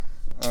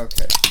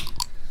Okay.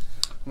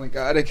 Oh my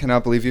god, I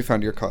cannot believe you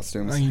found your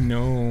costumes. I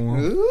know.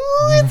 Ooh,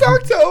 it's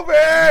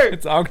October!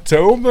 It's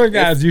October,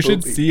 guys. It's you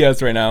should spoopy. see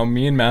us right now.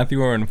 Me and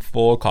Matthew are in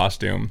full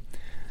costume.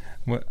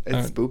 What?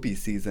 It's spoopy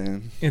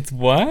season. It's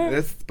what?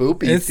 It's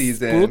spoopy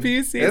season.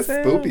 Spoopy season. It's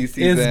spoopy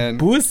season. It's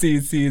boozy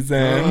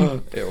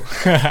season. Ew.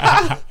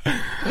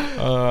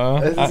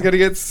 This is gonna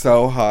get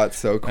so hot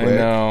so quick. I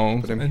know.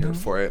 But I'm here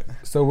for it.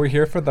 So we're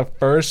here for the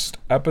first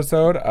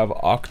episode of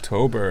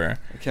October.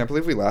 I can't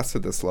believe we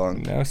lasted this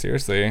long. No,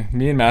 seriously.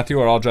 Me and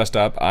Matthew are all dressed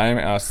up. I'm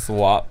a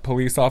SWAT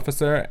police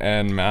officer,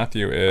 and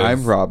Matthew is...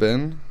 I'm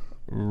Robin.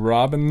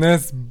 Robin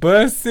this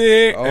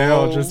bussy.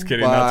 Oh, Ew, just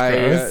kidding.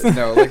 That's gross.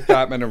 No, like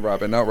Batman and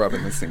Robin, not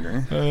Robin the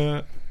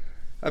singer.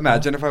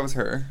 Imagine if I was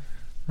her.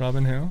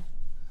 Robin who?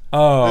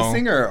 Oh. The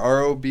singer,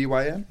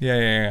 Robyn.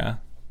 Yeah.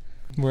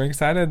 We're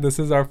excited. This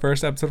is our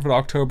first episode for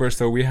October,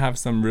 so we have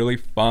some really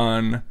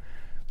fun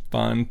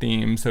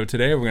themes. So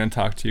today we're going to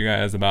talk to you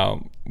guys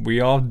about,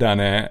 we all done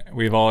it.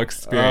 We've all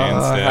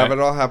experienced it. Have it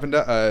all happened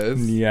to us.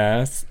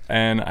 Yes.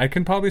 And I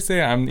can probably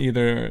say I'm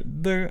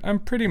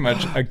pretty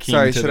much a king.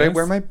 Sorry, to should this. I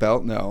wear my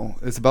belt? No.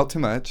 Is the belt too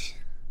much?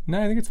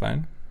 No, I think it's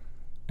fine.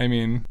 I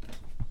mean,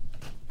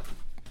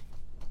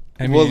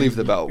 we'll leave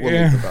the belt. We'll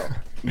leave the belt.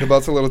 The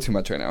belt's a little too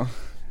much right now.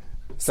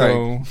 Sorry.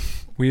 So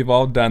we've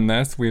all done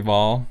this. We've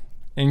all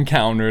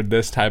encountered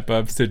this type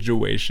of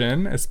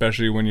situation,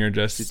 especially when you're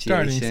just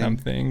starting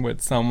something with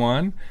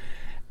someone.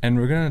 And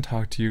we're going to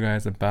talk to you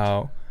guys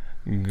about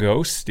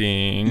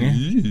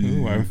ghosting.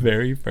 Ooh, our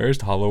very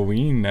first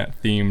Halloween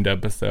themed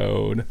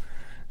episode.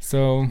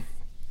 So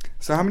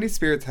how many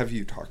spirits have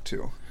you talked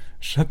to?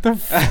 Shut the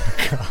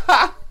fuck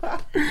up.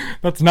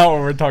 That's not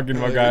what we're talking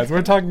about, guys.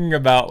 We're talking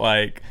about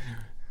like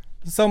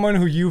someone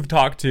who you've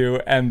talked to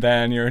and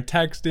then you're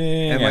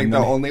texting. And like the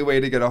only way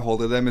to get a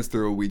hold of them is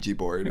through a Ouija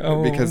board.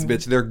 Because,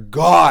 bitch, they're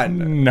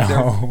gone. No.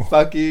 They're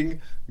fucking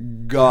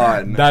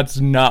gone. That's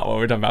not what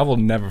we're talking about. I will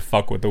never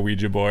fuck with the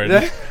Ouija board.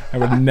 I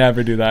would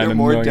never do that in a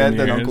million years. You're more dead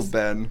than Uncle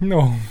Ben.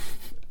 No.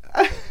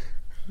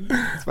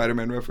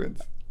 Spider-Man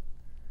reference.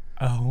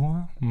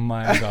 Oh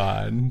my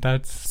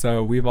god.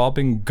 So we've all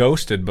been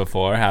ghosted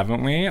before,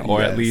 haven't we? Or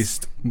Yes. at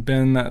least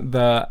been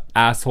the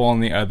asshole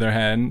on the other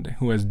hand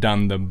who has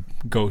done the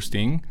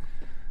ghosting.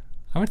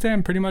 I would say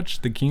I'm pretty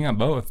much the king at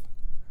both.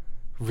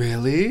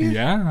 Really?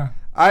 Yeah.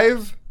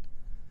 I've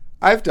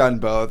done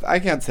both. I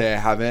can't say I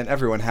haven't.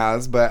 Everyone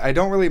has, but I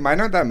don't really.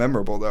 Mine aren't that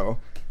memorable though.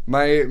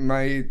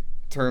 My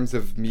terms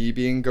of me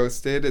being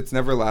ghosted, it's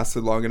never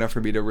lasted long enough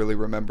for me to really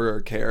remember or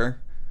care.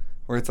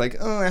 Where it's like,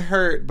 oh, it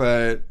hurt,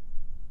 but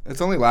it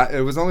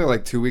was only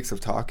like 2 weeks of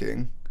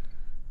talking.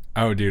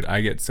 Oh, dude, I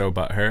get so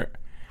butthurt.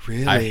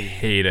 Really? I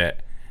hate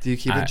it. Do you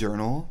keep a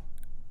journal?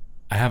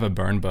 I have a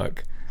burn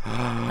book.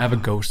 I have a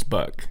ghost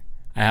book.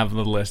 I have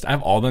the list. I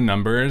have all the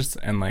numbers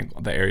and like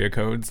the area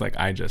codes. Like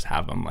I just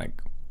have them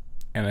like,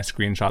 and I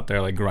screenshot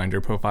their like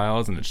Grindr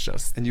profiles, and it's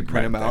just. And you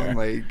print them out and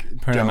like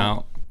print them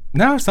out.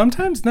 No,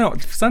 sometimes no.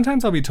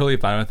 Sometimes I'll be totally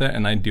fine with it,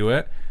 and I do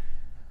it.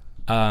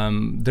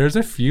 There's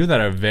a few that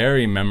are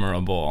very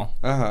memorable.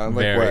 Like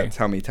what?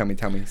 Tell me.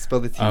 Spill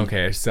the tea.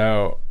 Okay,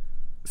 so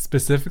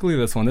specifically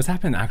this one. This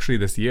happened actually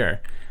this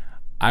year.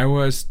 I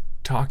was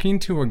talking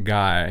to a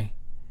guy,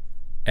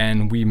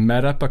 and we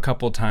met up a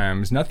couple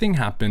times. Nothing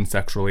happened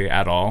sexually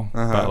at all,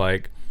 but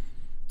like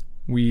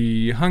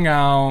we hung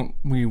out.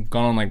 We've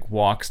gone on like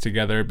walks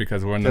together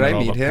because we're in the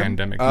middle of a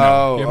pandemic.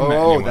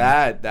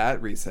 That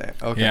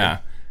recent. Okay. Yeah.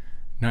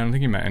 No, I don't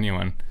think you met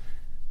anyone.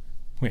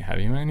 Wait,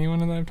 have you met anyone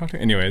that I've talked to?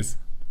 Anyways,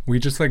 we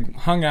just like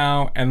hung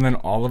out, and then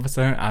all of a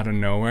sudden, out of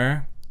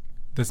nowhere,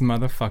 this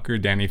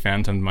motherfucker Danny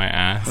Phantomed my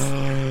ass.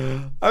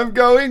 I'm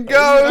going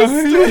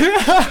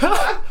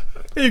ghost.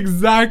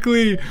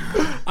 Exactly.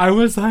 I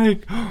was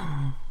like,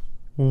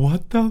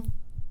 what the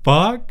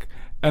fuck?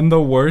 And the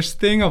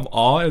worst thing of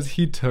all is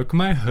he took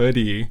my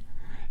hoodie.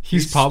 He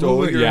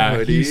stole your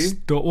hoodie?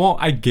 Well,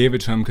 I gave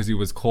it to him because he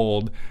was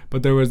cold,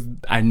 but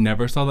I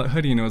never saw that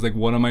hoodie, and it was like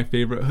one of my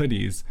favorite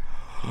hoodies.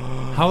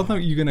 How are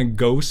you gonna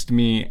ghost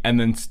me and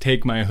then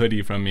take my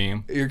hoodie from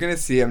me? You're gonna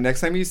see him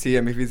next time you see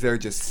him. If he's there,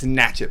 just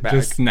snatch it back.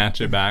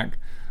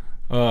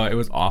 It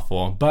was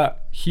awful.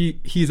 But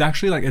he's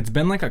actually like, it's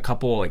been like a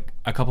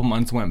couple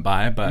months went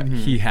by, but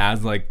he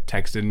has like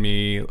texted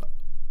me.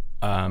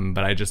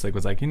 But I just like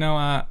was like, you know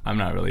what? I'm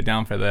not really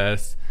down for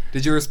this.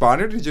 Did you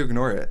respond or did you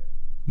ignore it?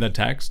 The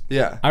text?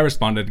 Yeah. I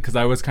responded because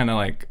I was kind of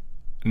like,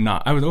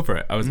 I was over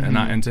it. I was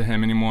not into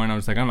him anymore, and I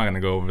was like, I'm not gonna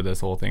go over this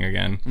whole thing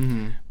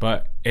again.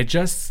 But it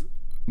just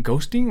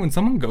ghosting, when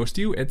someone ghosts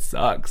you, it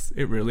sucks.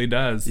 It really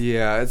does.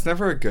 Yeah, it's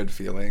never a good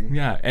feeling.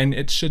 Yeah, and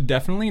it should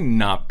definitely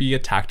not be a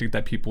tactic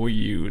that people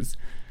use.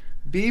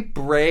 Be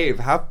brave.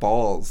 Have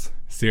balls.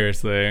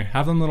 Seriously,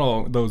 have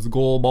those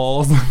goal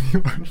balls.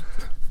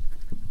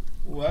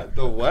 What?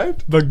 The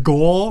what? The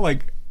goal,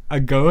 like a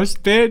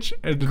ghost, bitch.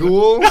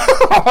 Ghoul.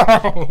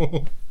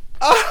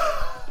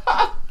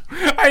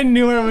 I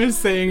knew I was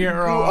saying it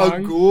wrong. A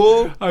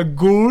ghoul? A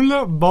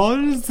ghoul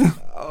balls?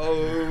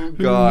 Oh,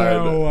 God.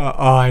 No.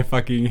 Oh, I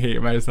fucking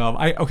hate myself.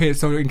 Okay,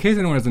 so in case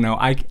anyone doesn't know,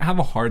 I have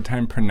a hard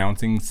time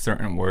pronouncing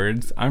certain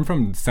words. I'm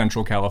from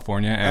Central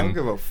California, and I don't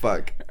give a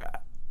fuck.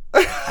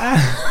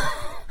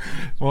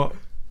 Well,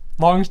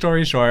 long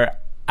story short,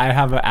 I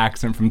have an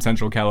accent from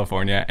Central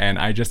California, and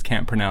I just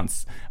can't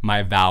pronounce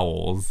my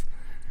vowels.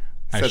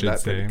 I should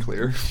say.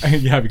 Clear.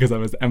 Yeah, because I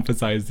was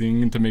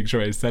emphasizing to make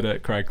sure I said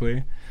it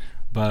correctly.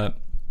 But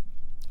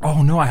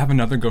oh no, I have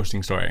another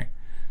ghosting story.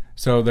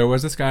 So there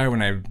was this guy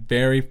when I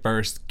very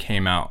first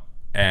came out,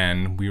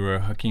 and we were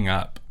hooking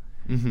up.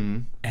 Mm-hmm.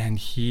 And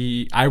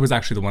I was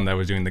actually the one that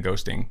was doing the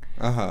ghosting.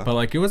 Uh-huh. But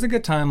like, it was a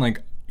good time.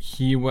 Like,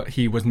 he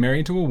was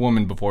married to a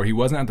woman before. He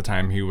wasn't at the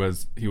time. He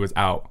was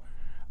out.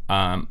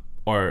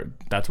 Or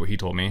that's what he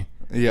told me.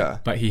 Yeah.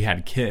 But he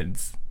had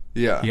kids.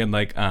 Yeah. He had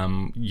like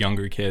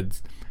younger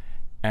kids,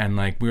 and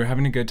like we were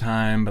having a good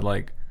time. But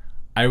like,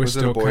 I was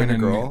still it a boy kind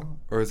and a of girl,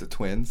 or is it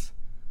twins?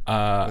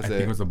 I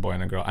think it was a boy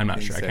and a girl. I'm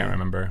not sure. I can't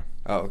remember.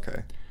 Oh,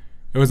 okay.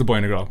 It was a boy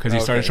and a girl because he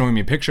started showing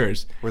me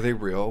pictures. Were they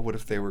real? What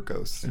if they were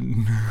ghosts?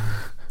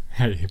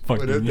 Hey,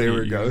 what if they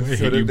were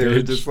ghosts? What if they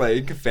were just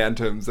like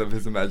phantoms of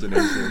his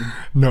imagination?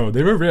 No,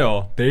 they were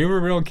real. They were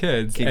real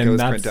kids, Kinko's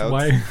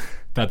and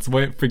that's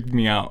why it freaked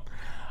me out.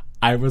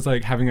 I was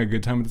like having a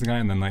good time with this guy,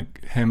 and then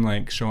like him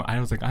like showing. I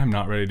was like, I'm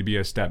not ready to be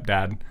a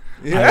stepdad.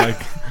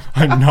 Yeah.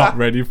 I'm not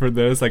ready for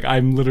this. Like,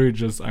 I'm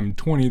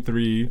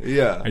 23.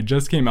 Yeah. I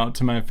just came out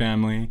to my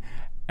family,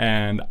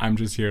 and I'm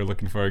just here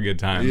looking for a good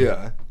time.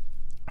 Yeah.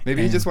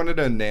 Maybe he just wanted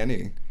a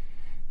nanny.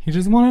 He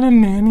just wanted a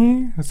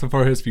nanny. So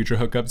for his future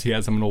hookups, he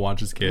had someone to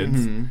watch his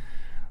kids. Mm-hmm.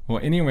 Well,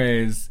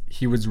 anyways,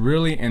 he was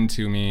really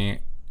into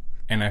me,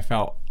 and I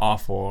felt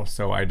awful,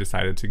 so I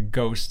decided to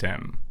ghost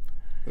him.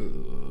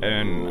 Ooh.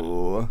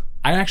 And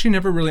I actually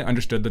never really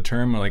understood the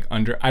term, like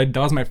that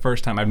was my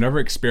first time. I've never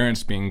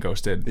experienced being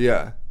ghosted.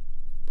 Yeah.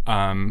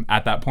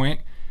 At that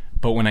point,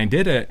 but when I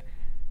did it,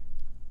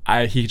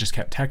 he just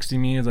kept texting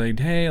me. He's like,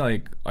 "Hey,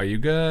 like, are you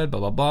good?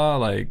 Blah blah blah.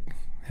 Like,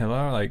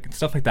 hello, like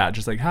stuff like that.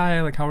 Just like,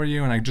 hi, like, how are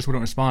you?" And I just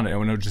wouldn't respond. And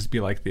it would just be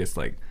like this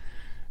like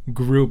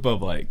group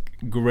of like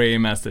gray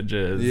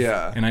messages.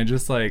 Yeah. And I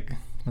just like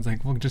was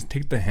like, well, just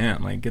take the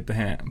hint, like get the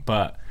hint,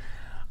 but.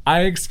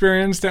 I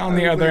experienced it on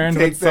the other end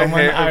with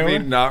someone I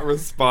mean, not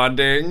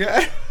responding.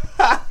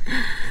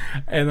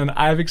 And then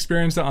I've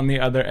experienced it on the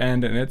other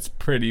end, and it's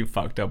pretty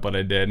fucked up what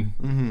I did.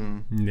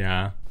 Mm-hmm.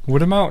 Yeah.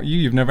 What about you?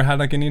 You've never had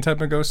like any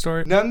type of ghost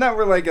story? None that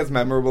were like as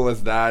memorable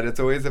as that. It's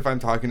always if I'm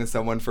talking to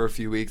someone for a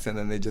few weeks and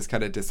then they just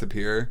kind of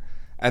disappear.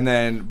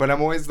 But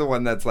I'm always the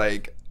one that's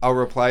like, I'll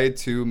reply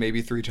to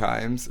maybe 3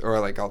 times, or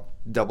like I'll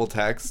double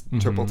text,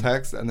 triple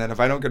text. And then if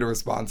I don't get a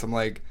response, I'm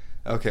like,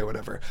 okay,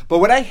 whatever. But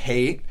what I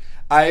hate,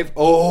 I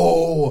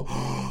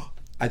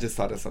just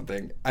thought of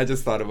something. I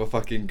just thought of a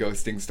fucking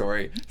ghosting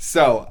story.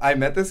 So I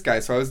met this guy.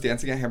 So I was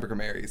dancing at Hamburger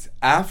Mary's.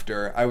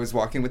 After, I was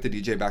walking with the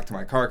DJ back to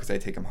my car because I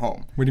take him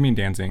home. What do you mean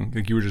dancing?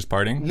 Like you were just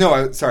partying? No,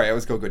 I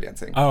was go-go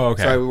dancing. Oh,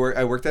 okay. So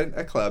I worked at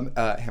a club,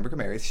 Hamburger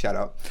Mary's, shout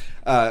out.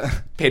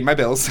 Paid my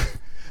bills.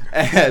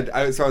 And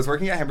I was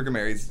working at Hamburger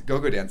Mary's,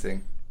 go-go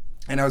dancing.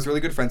 And I was really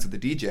good friends with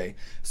the DJ.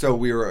 So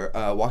we were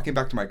walking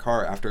back to my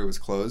car after it was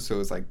closed. So it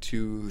was like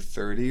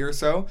 2:30 or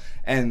so.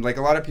 And like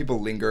a lot of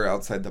people linger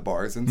outside the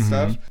bars and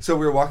stuff. So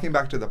we were walking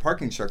back to the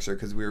parking structure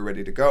because we were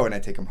ready to go, and I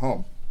take him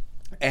home.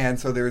 And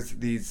so there's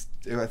these,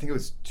 I think it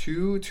was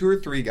two or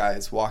three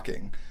guys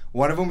walking.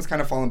 One of them was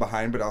kind of falling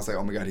behind, but I was like,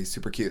 oh my God, he's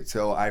super cute.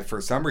 So I, for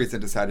some reason,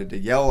 decided to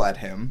yell at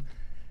him.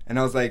 And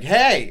I was like,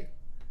 hey,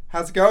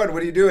 how's it going?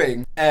 What are you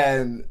doing?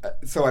 And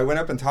so I went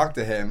up and talked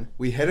to him.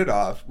 We hit it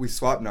off. We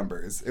swapped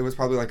numbers. It was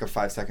probably like a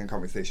 5-second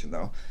conversation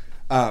though.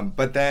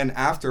 But then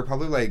after,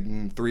 probably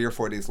like 3 or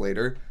 4 days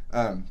later,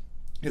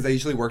 because I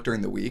usually work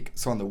during the week.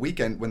 So on the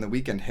weekend, when the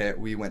weekend hit,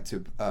 we went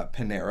to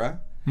Panera,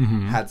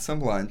 had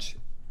some lunch.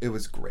 It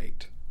was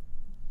great.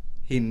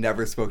 He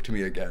never spoke to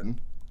me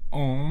again.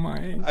 Oh my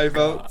God. I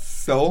felt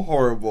so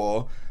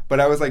horrible. But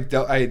I was like,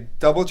 did the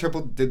double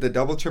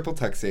triple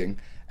texting.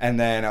 And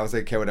then I was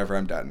like, okay, whatever,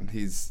 I'm done.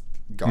 He's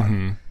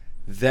gone.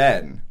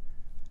 Then,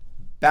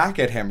 back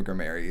at Hamburger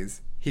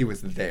Mary's, he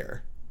was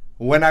there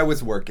when I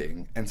was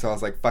working. And so I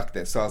was like, fuck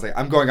this. So I was like,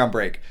 I'm going on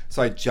break.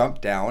 So I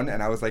jumped down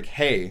and I was like,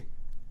 hey,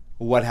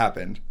 what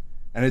happened?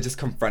 And I just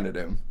confronted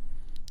him.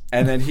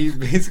 And then he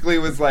basically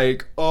was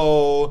like,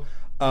 he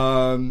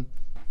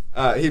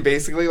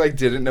basically like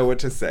didn't know what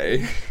to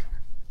say.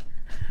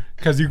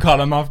 Because you caught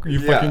him off,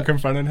 fucking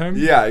confronted him?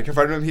 Yeah, I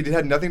confronted him. He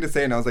had nothing to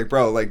say, and I was like,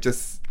 bro, like,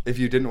 just, if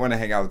you didn't want to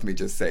hang out with me,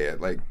 just say it.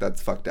 Like,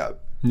 that's fucked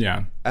up.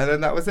 Yeah. And then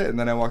that was it, and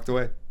then I walked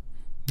away.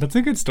 That's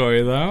a good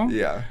story, though.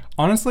 Yeah.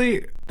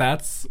 Honestly,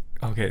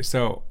 okay,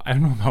 so I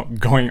don't know about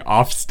going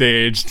off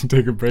stage to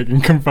take a break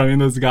and confronting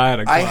this guy at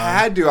a club. I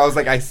had to. I was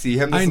like, I see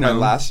him. This is my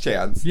last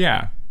chance.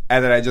 Yeah.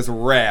 And then I just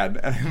ran,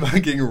 and I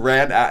fucking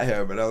ran at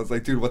him, and I was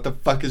like, dude, what the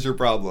fuck is your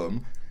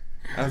problem?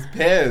 I was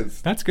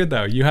pissed. That's good,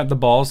 though. You had the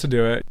balls to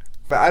do it.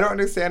 But I don't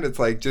understand. It's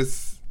like,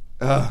 just,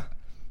 at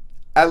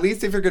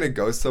least if you're going to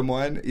ghost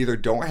someone, either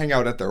don't hang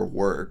out at their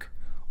work,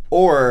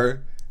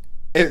 or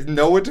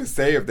know what to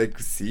say if they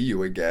see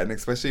you again,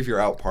 especially if you're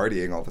out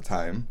partying all the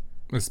time.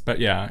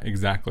 Yeah,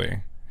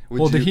 exactly.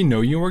 Would did he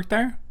know you worked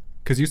there?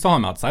 Because you saw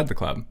him outside the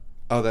club.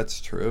 Oh,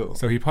 that's true.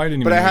 So he probably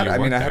didn't even know you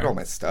worked there. I had all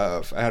my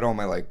stuff. I had all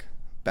my, like,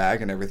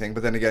 bag and everything.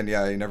 But then again,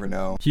 yeah, you never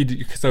know.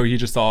 So he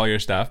just saw all your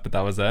stuff, but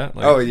that was it?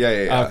 Like, oh,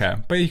 yeah. Okay.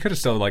 But he could have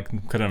still,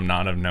 like, could have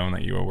not have known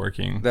that you were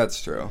working.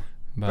 That's true.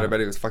 But I bet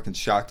he was fucking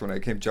shocked when I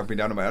came jumping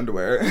down to my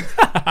underwear.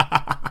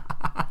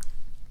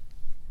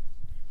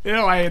 Ew,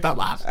 I hate that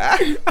laugh.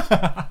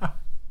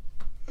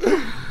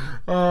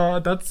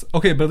 That's...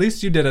 Okay, but at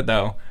least you did it,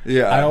 though.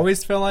 Yeah. I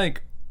always feel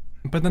like...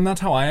 But then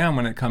that's how I am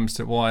when it comes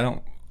to... Well, I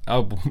don't...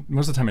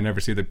 most of the time I never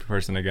see the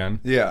person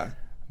again. Yeah.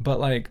 But,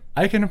 like,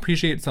 I can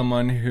appreciate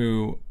someone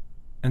who,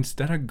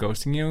 instead of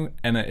ghosting you,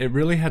 and it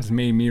really has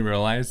made me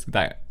realize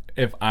that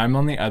if I'm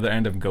on the other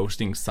end of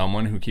ghosting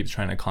someone who keeps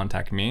trying to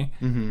contact me,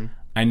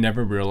 I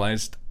never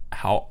realized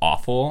how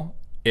awful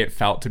it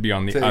felt to be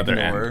on the other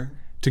end.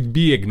 To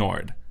be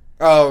ignored.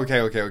 Oh,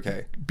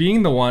 okay.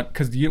 Being the one...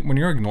 Because when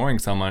you're ignoring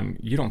someone,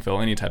 you don't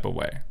feel any type of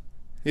way.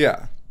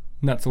 Yeah.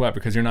 And that's what,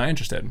 because you're not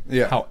interested.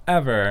 Yeah.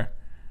 However,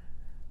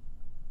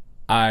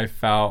 I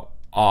felt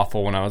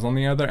awful when I was on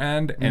the other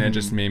end, and it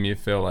just made me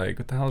feel like,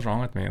 what the hell is wrong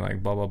with me?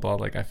 Like, blah, blah, blah.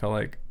 Like, I felt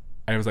like...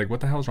 I was like, what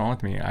the hell is wrong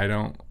with me? I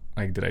don't...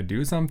 Like, did I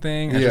do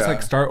something? I just,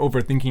 like, start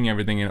overthinking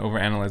everything and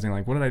overanalyzing,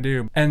 like, what did I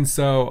do? And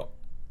so...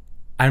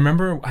 I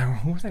remember,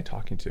 who was I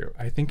talking to?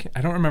 I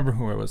don't remember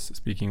who I was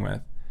speaking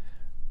with,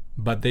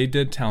 but they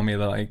did tell me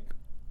that, like,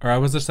 or I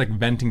was just, like,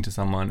 venting to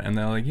someone, and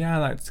they're like, yeah,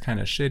 that's kind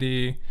of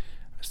shitty.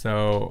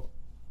 So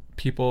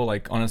people,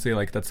 like, honestly,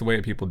 like, that's the way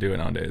people do it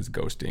nowadays,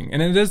 ghosting.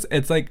 And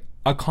it's like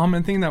a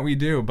common thing that we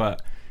do,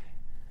 but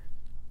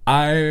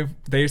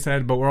they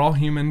said, but we're all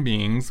human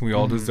beings. We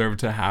all deserve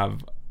to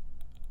have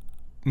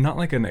not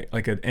like an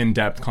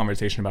in-depth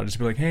conversation about it. Just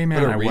be like, hey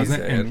man, I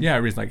wasn't, and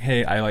a reason, like,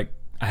 hey, I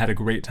had a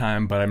great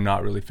time, but I'm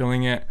not really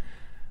feeling it.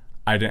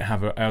 I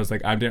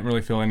didn't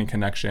really feel any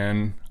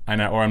connection,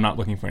 or I'm not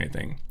looking for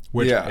anything,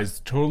 which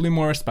is totally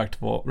more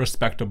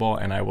respectable,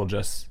 and I will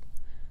just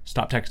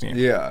stop texting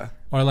you. Yeah.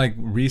 Or, like,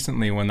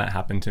 recently when that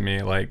happened to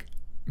me, like,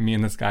 me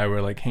and this guy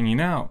were, like,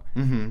 hanging out,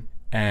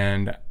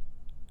 and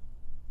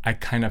I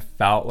kind of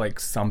felt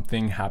like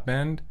something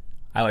happened.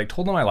 I, like,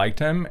 told him I liked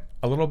him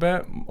a little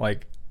bit,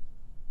 like,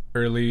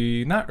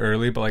 not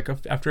early, but like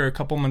after a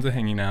couple months of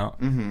hanging out,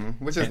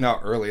 which is not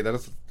early. That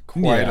is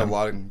quite a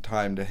lot of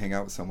time to hang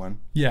out with someone.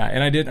 Yeah,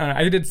 and I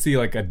did see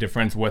like a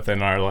difference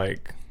within our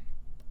like,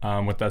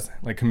 with us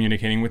like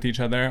communicating with each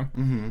other,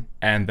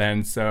 and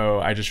then so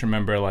I just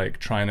remember like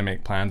trying to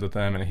make plans with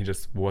him, and he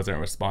just wasn't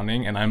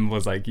responding, and I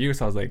was like you,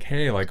 so I was like,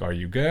 hey, like, are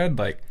you good?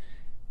 Like,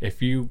 if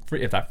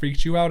that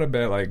freaks you out a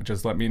bit, like,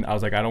 just let me. I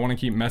was like, I don't want to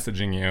keep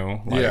messaging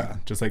you.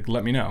 Like, just like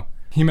let me know.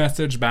 He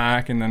messaged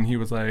back, and then he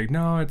was like,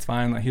 no, it's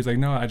fine. He's like,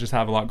 no, I just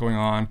have a lot going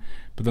on.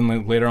 But then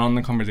like, later on in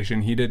the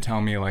conversation, he did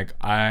tell me, like,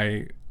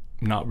 I'm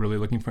not really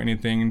looking for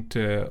anything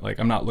to,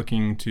 like, I'm not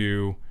looking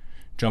to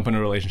jump in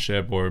a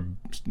relationship or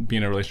be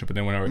in a relationship with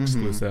anyone or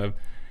exclusive.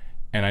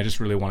 And I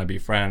just really want to be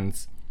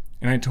friends.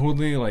 And I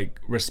totally,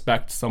 like,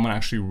 respect someone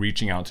actually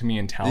reaching out to me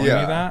and telling me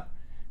that.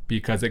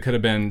 Because it could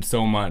have been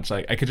so much,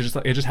 like, it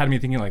just had me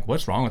thinking, like,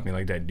 what's wrong with me?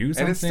 Like, did I do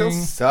something? And it still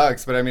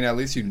sucks, but I mean, at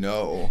least you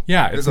know.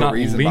 Yeah, there's a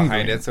reason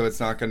behind it, so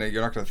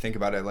you're not gonna think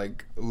about it,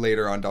 like,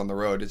 later on down the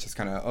road. It's just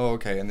kind of, oh,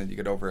 okay, and then you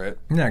get over it.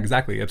 Yeah,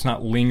 exactly. It's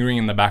not lingering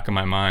in the back of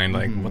my mind,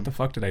 like, what the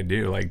fuck did I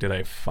do? Like, did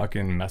I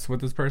fucking mess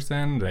with this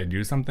person? Did I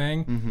do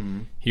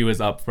something? He was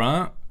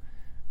upfront.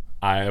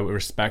 I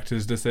respect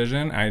his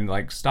decision. I,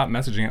 like, stopped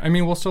messaging. I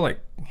mean, we'll still,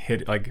 like,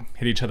 hit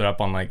each other up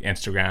on, like,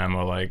 Instagram,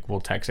 or, like, we'll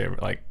text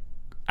it, like,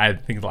 I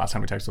think the last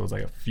time we texted was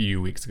like a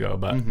few weeks ago,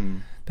 but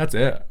that's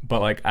it. But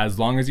like, as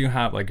long as you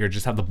have, like, you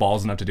just have the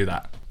balls enough to do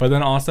that. But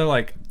then also,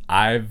 like,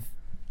 I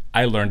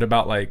learned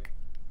about, like,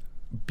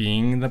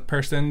 being the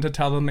person to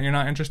tell them that you're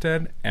not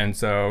interested. And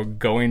so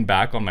going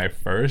back on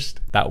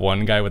that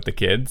one guy with the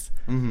kids,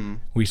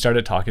 we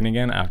started talking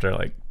again after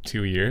like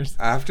 2 years.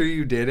 After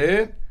you did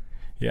it?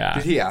 Yeah.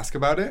 Did he ask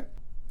about it?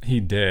 He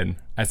did.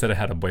 I said I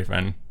had a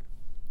boyfriend.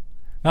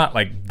 Not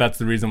like that's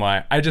the reason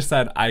why. I just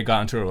said I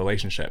got into a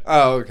relationship.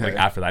 Oh, okay. Like,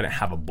 after that, I didn't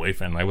have a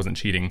boyfriend. I wasn't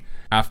cheating.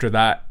 After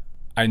that,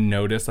 I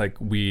noticed, like,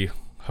 we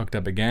hooked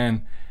up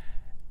again,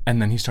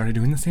 and then he started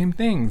doing the same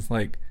things,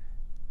 like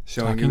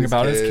talking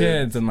about his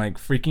kids and, like,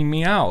 freaking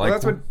me out. Well, like,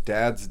 that's what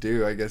dads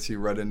do. I guess you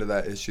run into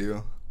that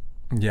issue.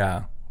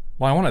 Yeah.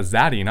 Well, I want a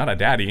zaddy, not a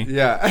daddy.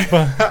 Yeah.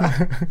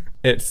 But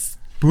it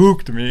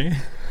spooked me.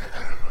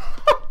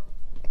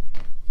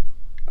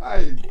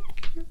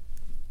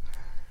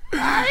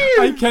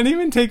 I can't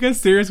even take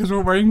us serious because we're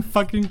wearing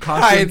fucking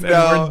costumes and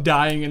we're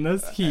dying in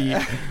this heat.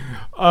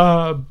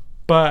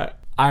 But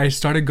I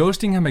started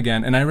ghosting him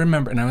again, and I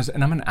remember, and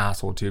I'm an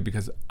asshole too,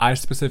 because I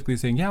specifically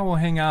saying, yeah, we'll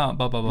hang out,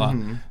 blah blah blah,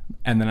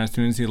 and then as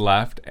soon as he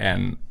left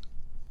and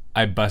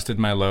I busted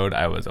my load,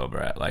 I was over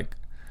it. Like,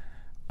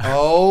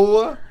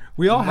 oh,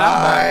 we all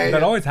have that.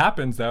 That always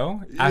happens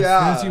though. As soon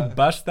as you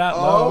bust that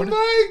load. Oh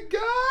my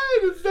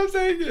god! Stop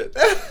saying it.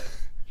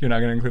 You're not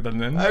gonna include that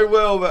in? I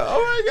will, but oh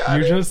my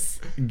god. You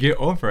just get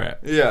over it.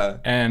 Yeah.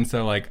 And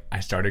so like I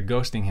started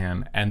ghosting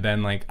him, and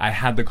then like I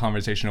had the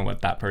conversation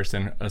with that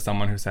person,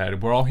 someone who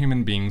said, we're all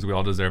human beings, we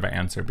all deserve an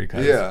answer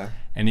because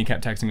and he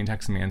kept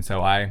texting me, and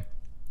so I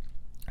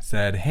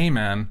said, hey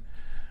man,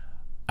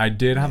 I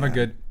did have a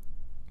good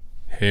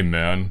hey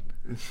man.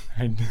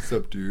 What's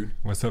up, dude?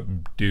 What's up,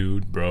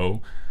 dude,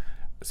 bro?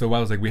 So I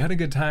was like, we had a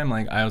good time.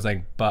 Like I was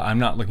like, but I'm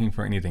not looking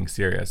for anything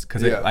serious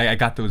because I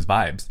got those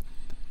vibes.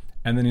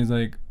 And then he's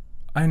like,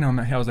 I know,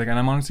 man. I was like, and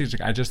I'm honestly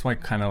just, I just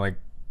like kind of like,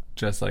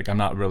 just like, I'm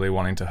not really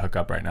wanting to hook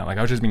up right now. Like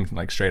I was just being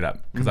like straight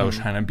up because I was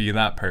trying to be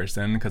that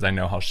person because I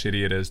know how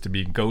shitty it is to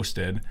be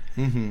ghosted.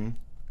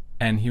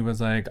 And he was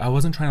like, I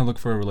wasn't trying to look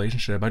for a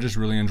relationship. I just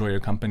really enjoy your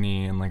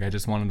company. And like, I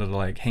just wanted to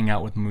like hang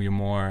out with you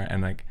more.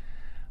 And like,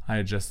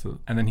 and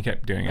then he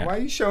kept doing it. Why are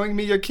you showing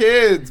me your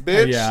kids,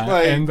 bitch? Yeah.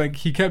 And like,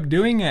 he kept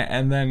doing it.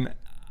 And then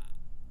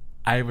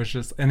I was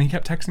just, and he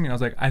kept texting me. I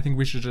was like, I think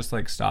we should just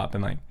like stop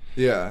and like.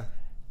 Yeah.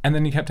 And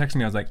then he kept texting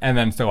me. I was like, and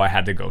then so I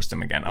had to ghost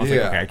him again. I was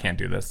like, okay, I can't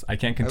do this. I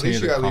can't continue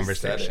the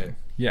conversation.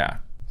 Yeah.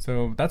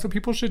 So that's what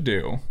people should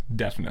do.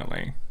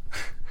 Definitely.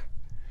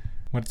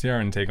 What's your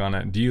intake on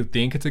it? Do you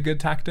think it's a good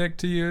tactic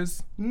to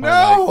use?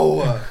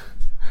 No. Like,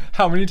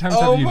 how many times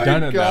have you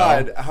done it?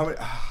 Oh my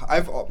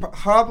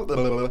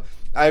god!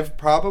 I've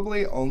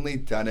probably only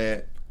done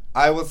it,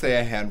 I will say,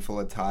 a handful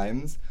of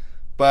times,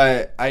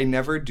 but I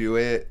never do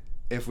it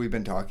if we've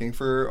been talking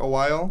for a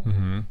while.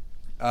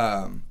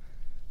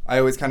 I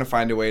always kind of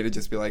find a way to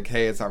just be like,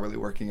 hey, it's not really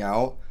working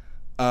out.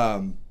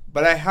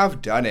 But I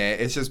have done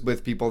it. It's just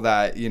with people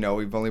that, you know,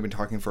 we've only been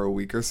talking for a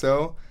week or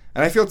so.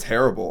 And I feel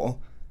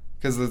terrible.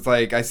 Because it's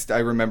like, I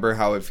remember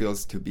how it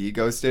feels to be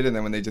ghosted. And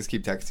then when they just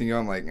keep texting you,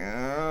 I'm like,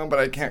 but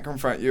I can't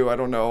confront you. I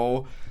don't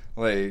know.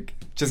 Like,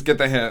 just get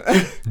the hint.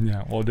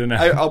 Yeah, well, do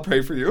now. I'll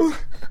pray for you.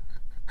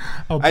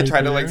 I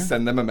try to, like,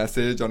 send them a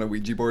message on a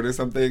Ouija board or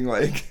something,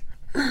 like,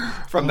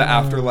 from the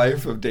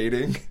afterlife of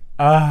dating.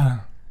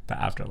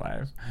 The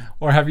afterlife.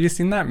 Or have you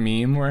seen that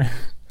meme where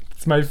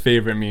it's my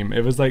favorite meme?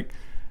 It was like,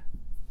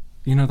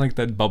 you know, like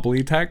that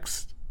bubbly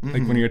text,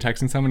 like when you're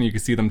texting someone, you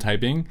can see them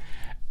typing,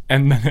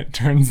 and then it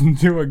turns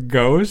into a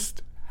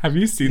ghost. Have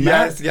you seen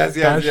that? Yes.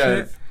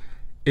 Shit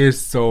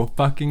is so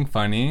fucking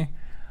funny.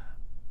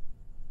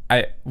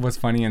 I was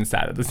funny and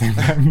sad at the same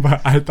time, but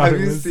I thought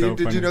it was so funny.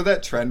 Did you know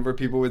that trend where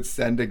people would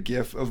send a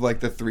GIF of like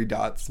the 3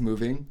 dots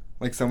moving,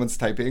 like someone's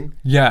typing?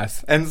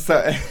 Yes. And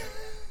so,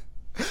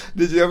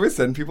 did you ever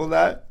send people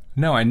that?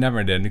 No, I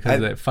never did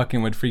because it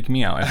fucking would freak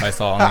me out if I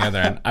saw it on the other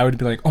end. I would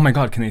be like, oh my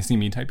god, can they see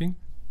me typing?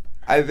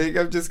 I think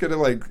I'm just going to,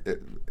 like,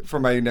 for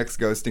my next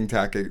ghosting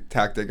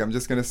tactic, I'm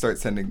just going to start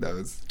sending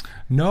those.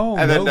 No,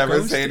 and then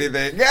never say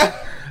anything.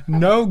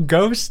 No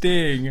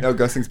ghosting. No,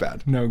 ghosting's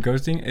bad. No,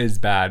 ghosting is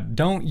bad.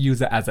 Don't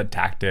use it as a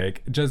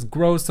tactic. Just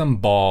grow some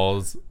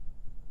balls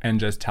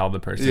and just tell the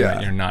person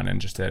that you're not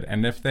interested.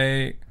 And if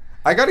they...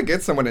 I got to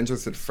get someone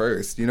interested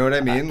first. You know what I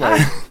mean?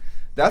 Like...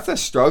 That's a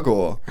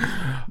struggle.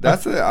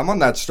 I'm on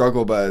that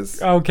struggle buzz.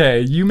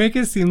 Okay, you make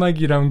it seem like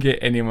you don't get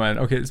anyone.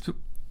 Okay,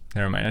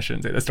 never mind. I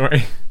shouldn't say the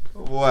story.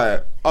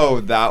 What?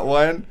 Oh, that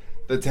one?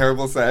 The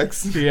terrible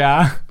sex?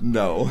 Yeah.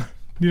 No.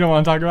 You don't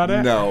want to talk about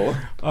it? No.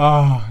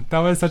 Oh, that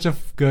was such a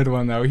good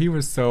one, though. He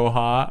was so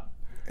hot.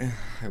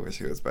 I wish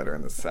he was better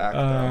in the sack,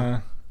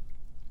 though.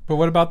 But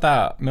what about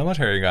that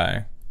military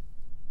guy?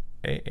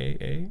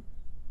 AAA?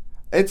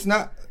 It's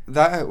not...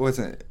 That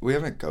wasn't... We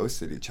haven't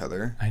ghosted each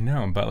other. I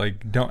know, but,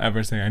 like, don't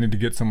ever say, I need to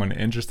get someone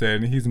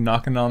interested. He's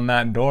knocking on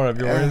that door of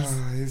yours.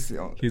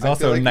 He's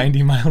also like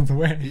 90 miles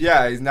away.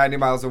 Yeah, he's 90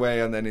 miles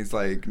away, and then he's,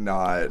 like,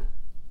 not...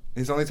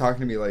 He's only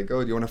talking to me like,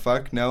 oh, do you want to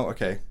fuck? No?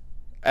 Okay.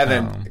 And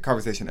then the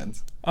conversation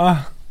ends.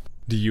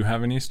 Do you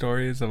have any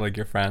stories of, like,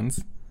 your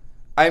friends?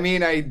 I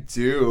mean, I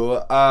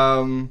do.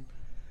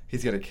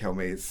 He's gonna kill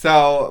me.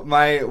 So,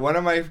 one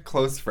of my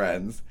close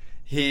friends,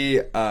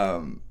 he...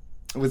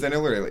 was in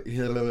a he's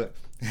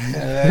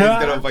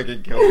gonna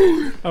fucking kill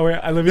me. Oh wait,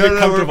 I live in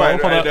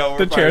comfortable.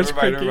 The chair's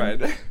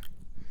creaking.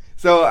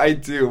 So I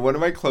do. One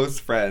of my close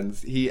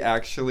friends, he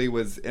actually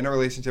was in a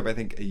relationship, I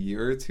think, a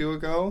year or two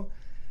ago,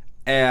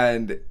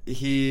 and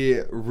he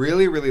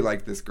really, really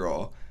liked this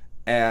girl,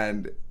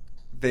 and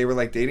they were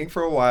like dating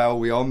for a while.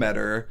 We all met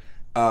her,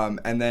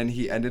 and then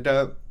he ended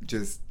up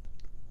just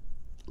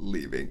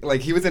leaving.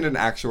 Like, he was in an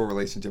actual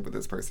relationship with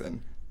this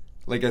person,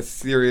 like a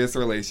serious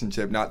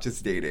relationship, not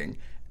just dating.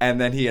 And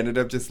then he ended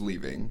up just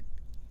leaving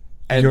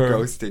and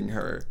ghosting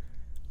her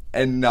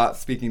and not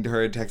speaking to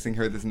her and texting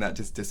her, this and that,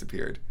 just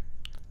disappeared.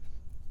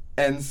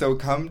 And so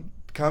come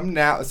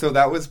now, so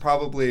that was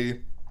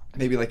probably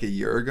maybe like a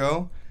year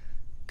ago.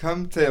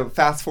 Come to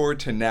fast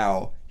forward to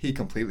now, he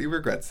completely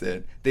regrets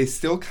it. They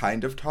still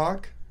kind of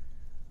talk,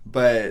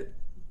 but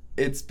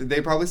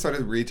they probably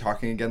started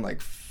re-talking again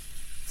like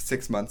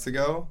 6 months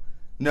ago.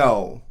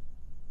 No,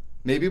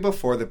 maybe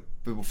before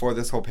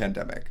this whole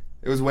pandemic.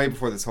 It was way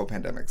before this whole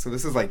pandemic. So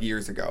this is like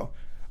years ago.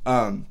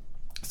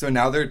 So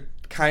now they're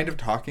kind of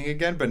talking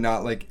again, but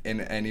not like in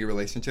any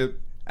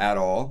relationship at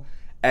all.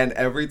 And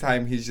every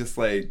time he's just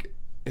like,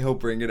 he'll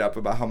bring it up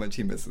about how much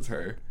he misses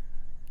her.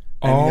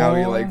 And how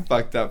he, like,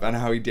 fucked up and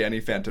how he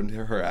Danny Phantomed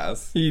her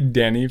ass. He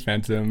Danny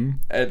Phantom.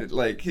 And,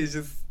 like, he's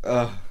just,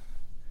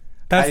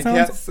 That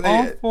sounds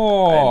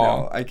awful. I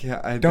know. I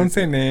can't. Don't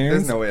say names.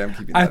 There's no way I'm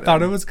keeping that I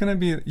thought it was going to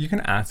be... You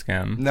can ask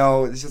him.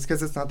 No, it's just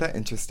because it's not that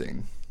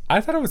interesting. I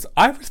was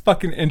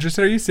fucking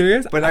interested. Are you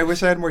serious? But I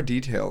wish I had more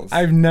details.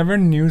 I've never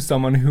knew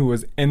someone who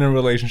was in a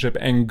relationship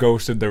and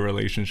ghosted their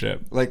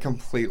relationship. Like,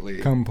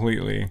 completely.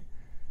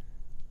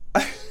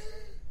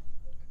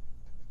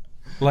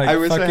 Like, I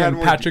wish fucking I had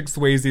more Patrick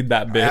Swayze,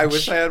 that bitch. I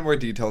wish I had more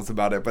details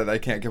about it, but I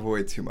can't give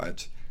away too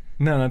much.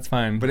 No, that's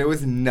fine. But it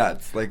was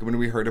nuts. Like, when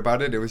we heard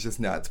about it, it was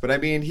just nuts. But, I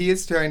mean, he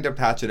is trying to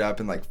patch it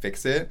up and, like,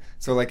 fix it.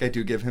 So, like, I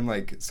do give him,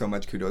 like, so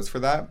much kudos for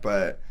that.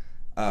 But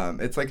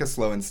it's, like, a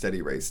slow and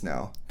steady race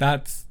now.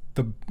 That's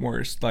the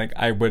worst. Like,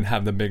 I would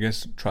have the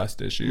biggest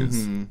trust issues.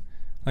 Mm-hmm.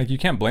 Like, you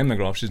can't blame the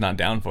girl if she's not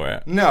down for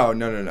it. No.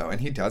 And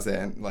he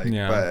doesn't. Like,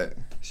 yeah. But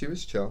she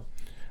was chill.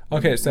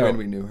 Okay, so... When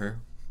we knew her.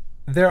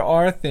 There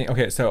are things...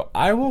 Okay, so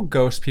I will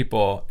ghost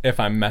people if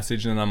I'm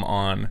messaging them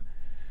on...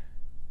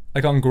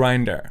 Like, on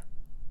Grindr.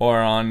 Or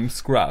on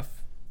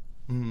Scruff.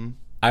 Mm-hmm.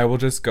 I will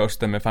just ghost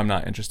them if I'm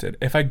not interested.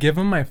 If I give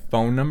them my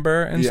phone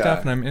number and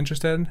stuff and I'm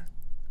interested...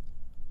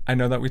 I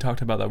know that we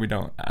talked about that we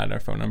don't add our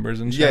phone numbers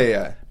and shit.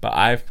 Yeah. But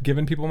I've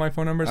given people my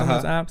phone numbers on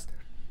those apps.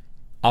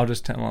 I'll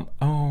just tell them,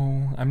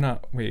 I'm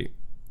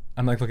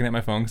like looking at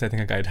my phone because I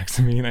think a guy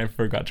texted me and I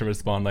forgot to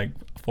respond like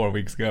 4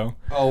 weeks ago.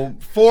 Oh,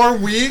 4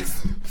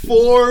 weeks?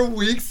 4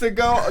 weeks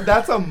ago?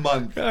 That's a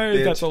month.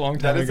 That's a long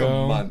time ago. That is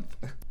a month.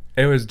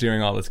 It was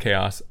during all this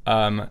chaos.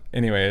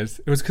 Anyways,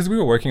 it was because we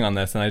were working on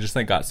this and I just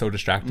like got so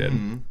distracted.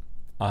 Mm-hmm.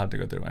 I'll have to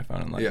go through my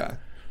phone and like... Yeah.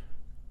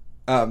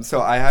 So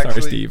I actually...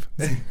 Sorry, Steve.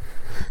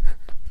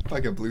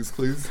 Fucking Blue's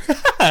Clues.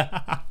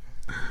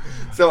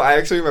 So I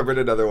actually remembered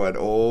another one.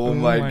 Oh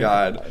my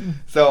God.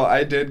 So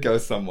I did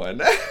ghost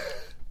someone.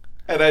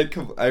 And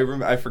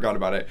I forgot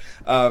about it.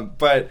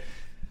 But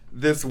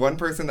this one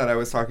person that I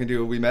was talking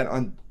to, we met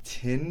on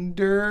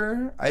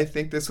Tinder. I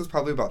think this was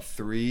probably about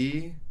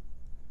 3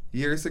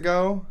 years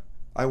ago,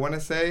 I want to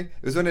say.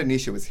 It was when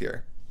Anisha was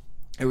here.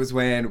 It was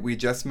when we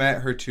just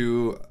met her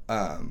two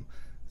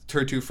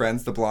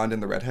friends, the blonde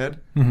and the redhead.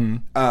 Mm-hmm.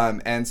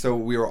 And so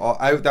we were all...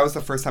 that was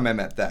the first time I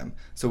met them.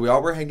 So we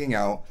all were hanging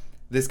out.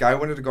 This guy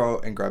wanted to go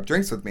and grab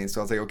drinks with me.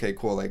 So I was like, okay,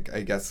 cool. Like,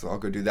 I guess I'll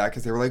go do that.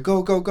 Because they were like,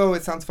 go.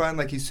 It sounds fun.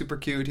 Like, he's super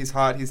cute. He's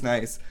hot. He's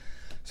nice.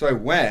 So I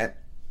went.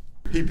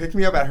 He picked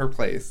me up at her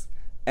place.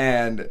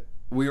 And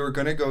we were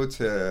going to go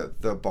to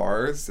the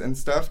bars and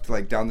stuff, to,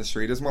 like, down the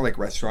street. It's more like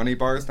restaurant-y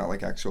bars, not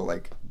like actual,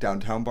 like,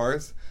 downtown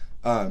bars.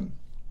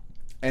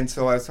 And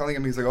so I was telling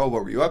him, he's like, oh,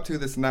 what were you up to,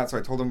 this and that. So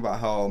I told him about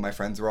how my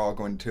friends were all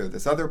going to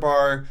this other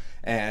bar,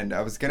 and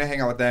I was going to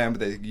hang out with them,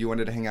 but you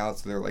wanted to hang out,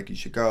 so they were like, you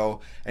should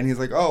go. And he's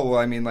like, oh, well,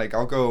 I mean, like,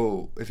 I'll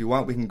go, if you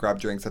want, we can grab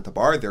drinks at the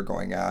bar they're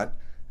going at.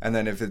 And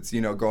then if it's,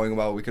 going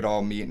well, we could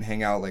all meet and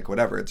hang out, like,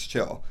 whatever, it's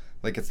chill.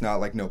 Like, it's not,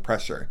 like, no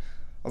pressure.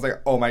 I was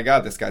like, oh my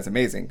God, this guy's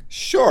amazing.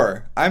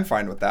 Sure, I'm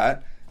fine with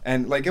that.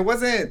 And, like, it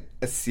wasn't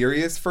a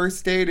serious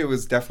first date. It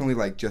was definitely,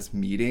 like, just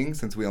meeting,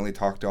 since we only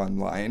talked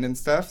online and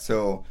stuff,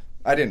 so...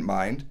 I didn't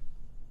mind.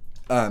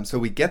 So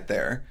we get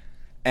there,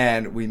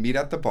 and we meet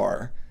at the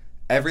bar.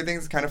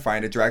 Everything's kind of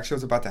fine. A drag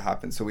show's about to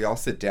happen, so we all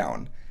sit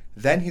down.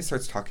 Then he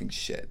starts talking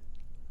shit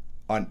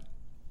on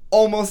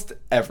almost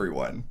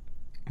everyone.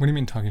 What do you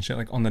mean talking shit?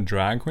 Like on the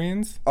drag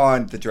queens?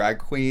 On the drag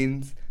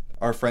queens,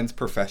 our friend's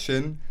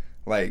profession,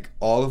 like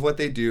all of what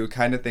they do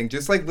kind of thing.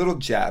 Just like little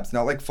jabs,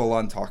 not like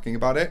full-on talking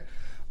about it.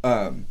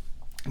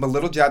 But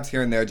little jabs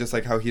here and there, just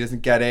like how he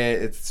doesn't get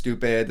it, it's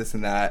stupid, this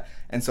and that.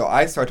 And so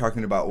I start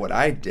talking about what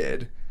I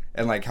did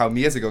and like how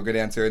Mia's a go-go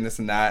dancer and this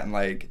and that. And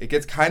like it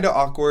gets kind of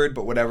awkward,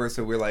 but whatever.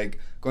 So we're like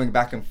going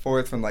back and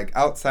forth from like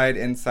outside,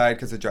 inside,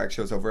 because the drag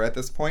show's over at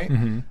this point.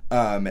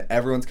 Mm-hmm.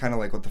 Everyone's kind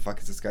of like, what the fuck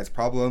is this guy's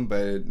problem?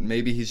 But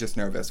maybe he's just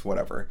nervous,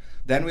 whatever.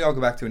 Then we all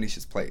go back to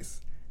Anisha's place.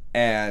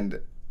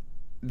 And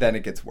then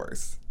it gets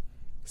worse.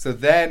 So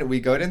then we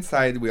go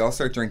inside, we all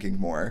start drinking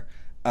more.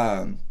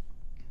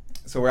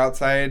 So we're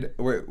outside,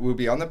 we'll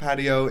be on the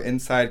patio,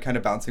 inside, kind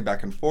of bouncing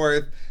back and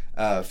forth.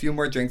 A few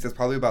more drinks. It's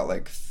probably about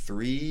like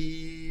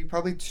 2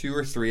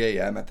 or 3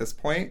 a.m. at this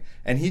point.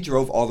 And he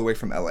drove all the way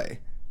from LA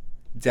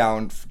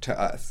down to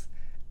us.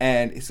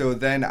 And so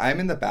then I'm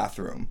in the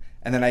bathroom.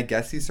 And then I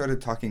guess he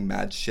started talking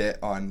mad shit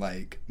on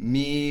like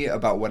me,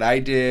 about what I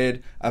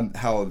did,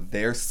 how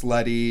they're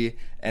slutty,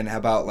 and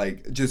about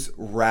like just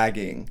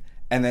ragging.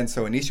 And then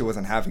so Anisha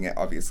wasn't having it,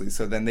 obviously.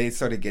 So then they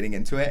started getting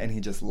into it and he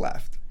just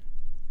left.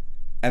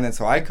 And then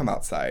so I come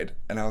outside,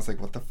 and I was like,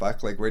 what the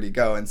fuck? Like, where'd he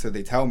go? And so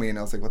they tell me, and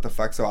I was like, what the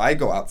fuck? So I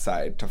go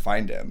outside to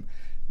find him.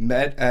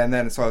 And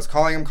then so I was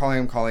calling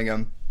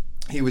him.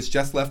 He was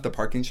just left the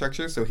parking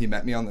structure, so he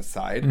met me on the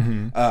side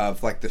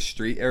of, like, the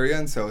street area.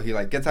 And so he,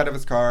 like, gets out of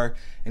his car,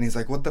 and he's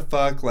like, what the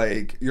fuck?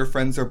 Like, your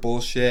friends are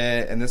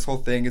bullshit, and this whole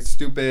thing is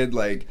stupid.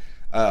 Like,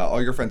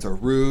 all your friends are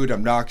rude,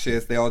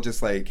 obnoxious. They all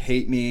just, like,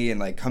 hate me and,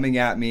 like, coming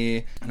at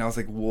me. And I was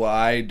like, well,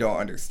 I don't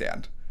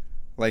understand.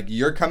 Like,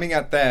 you're coming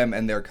at them,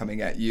 and they're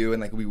coming at you.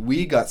 And, like,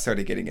 we got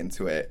started getting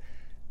into it.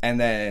 And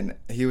then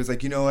he was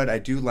like, you know what, I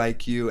do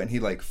like you. And he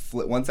like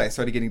once I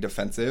started getting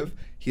defensive,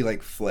 he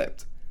like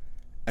flipped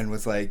and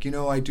was like, you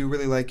know, I do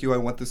really like you. I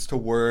want this to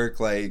work.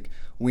 Like,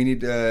 we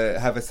need to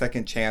have a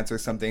second chance or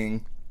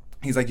something.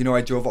 He's like, you know,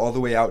 I drove all the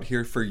way out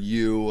here for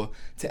you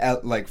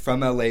like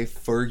from LA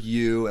for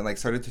you, and like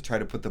started to try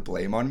to put the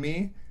blame on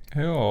me.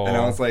 Ew. And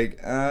I was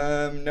like,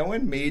 no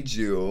one made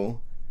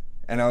you.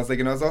 And I was like,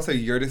 and it was also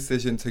your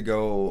decision to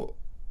go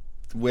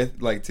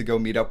to go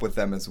meet up with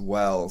them as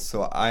well.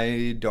 So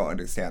I don't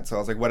understand. So I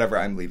was like, whatever,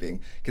 I'm leaving.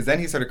 Because then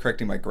he started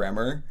correcting my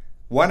grammar.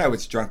 One, I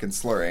was drunk and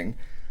slurring.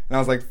 And I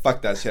was like,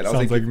 fuck that shit.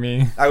 Sounds like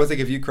me. I was like,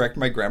 if you correct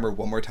my grammar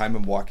one more time,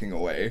 I'm walking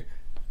away.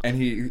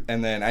 And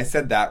then I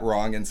said that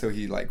wrong. And so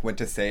he like went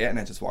to say it and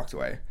I just walked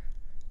away.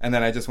 And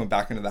then I just went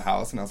back into the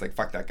house and I was like,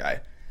 fuck that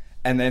guy.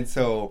 And then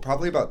so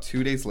probably about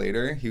 2 days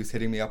later, he was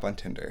hitting me up on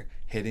Tinder,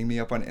 hitting me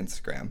up on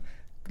Instagram,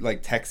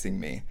 like texting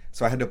me.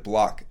 So I had to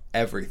block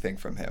everything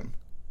from him.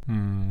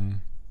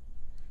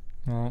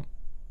 Well,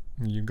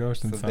 you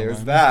ghosted someone.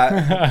 There's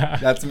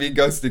that. That's me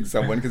ghosting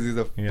someone because he's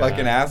a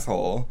fucking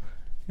asshole.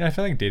 Yeah, I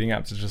feel like dating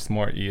apps is just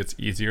it's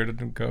easier to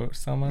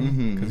ghost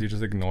someone because you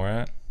just ignore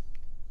it.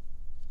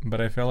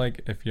 But I feel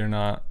like if you're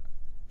not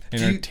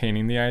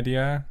entertaining the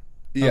idea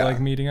of like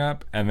meeting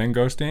up and then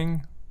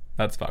ghosting,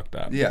 that's fucked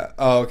up. Yeah.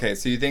 Oh, okay.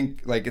 So you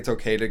think like it's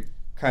okay to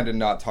kind of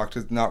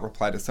not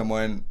reply to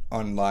someone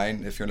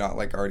online if you're not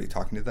like already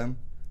talking to them?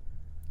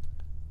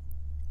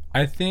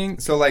 I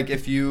think so. Like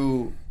if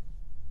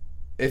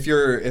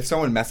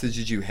someone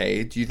messages you,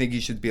 hey, do you think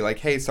you should be like,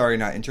 hey, sorry,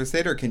 not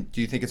interested, or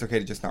do you think it's okay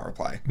to just not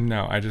reply?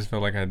 No, I just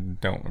feel like I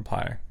don't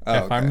reply.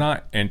 If I'm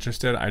not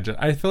interested,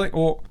 I feel like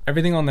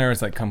everything on there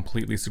is like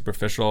completely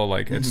superficial.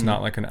 Like it's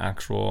not like an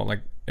actual,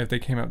 like if they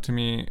came up to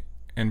me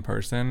in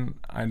person,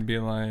 I'd be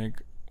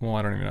like, well,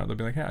 I don't even know. They'll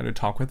be like, yeah, I'd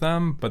talk with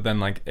them. But then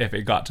like if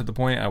it got to the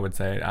point, I would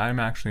say I'm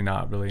actually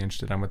not really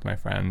interested. I'm with my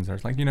friends, or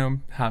it's like,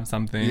 have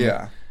something.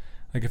 Yeah.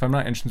 Like, if I'm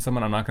not interested in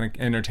someone, I'm not going to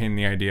entertain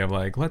the idea of,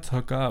 like, let's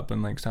hook up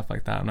and, like, stuff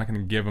like that. I'm not going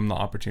to give them the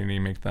opportunity,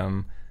 make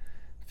them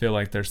feel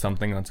like there's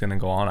something that's going to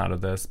go on out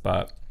of this.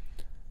 But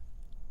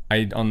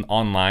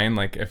online,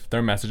 like, if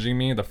they're messaging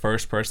me, the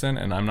first person,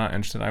 and I'm not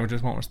interested, I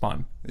just won't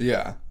respond.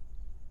 Yeah.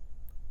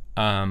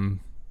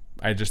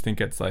 I just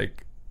think it's,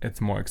 like, it's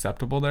more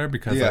acceptable there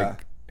because,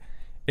 like,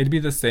 it'd be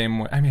the same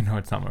way. I mean, no,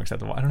 it's not more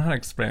acceptable. I don't know how to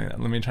explain it.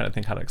 Let me try to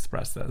think how to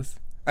express this.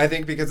 I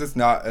think because it's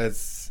not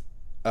as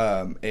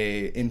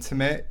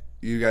intimate.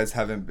 You guys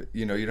haven't,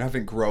 you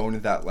haven't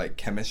grown that like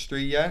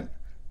chemistry yet.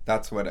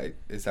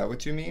 Is that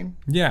what you mean?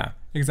 Yeah,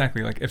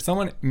 exactly. Like if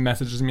someone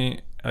messages me,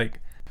 like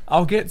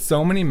I'll get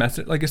so many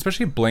messages, like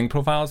especially blank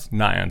profiles,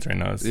 not answering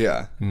those.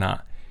 Yeah.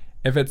 Not.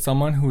 If it's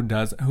someone who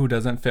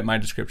doesn't fit my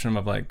description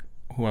of like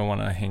who I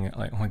want to hang,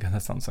 like, oh my God,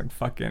 that sounds like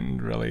fucking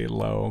really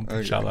low,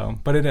 shallow.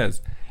 But it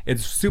is.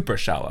 It's super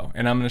shallow.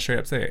 And I'm going to straight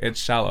up say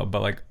it's shallow,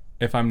 but like,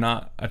 if I'm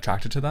not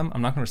attracted to them,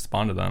 I'm not going to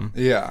respond to them.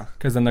 Yeah.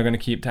 Because then they're going to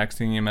keep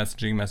texting me,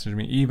 messaging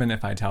me, even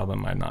if I tell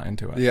them I'm not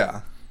into it.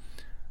 Yeah.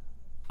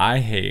 I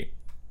hate,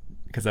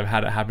 because I've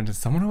had it happen to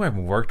someone who I've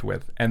worked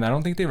with, and I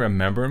don't think they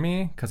remember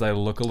me because I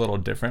look a little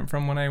different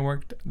from when I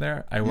worked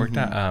there. I worked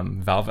at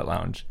Velvet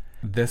Lounge.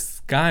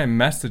 This guy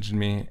messaged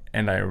me,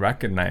 and I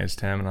recognized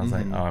him, and I was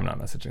like, oh, I'm not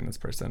messaging this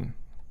person.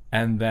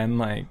 And then,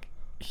 like,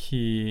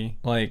 he,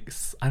 like,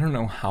 I don't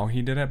know how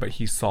he did it, but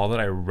he saw that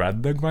I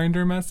read the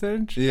Grindr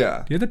message.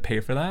 Yeah. Do you have to pay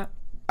for that?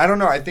 I don't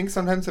know. I think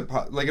sometimes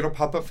it'll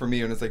pop up for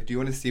me and it's like, do you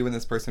want to see when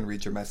this person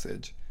reads your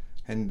message?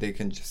 And you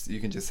can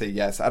just say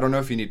yes. I don't know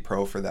if you need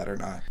pro for that or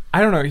not.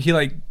 I don't know. He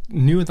like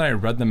knew that I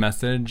read the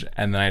message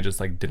and then I just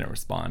like didn't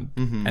respond.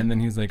 And then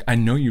he's like, I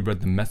know you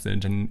read the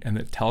message and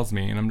it tells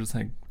me, and I'm just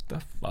like, the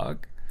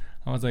fuck?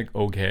 I was like,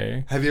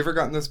 okay. Have you ever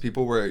gotten those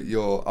people where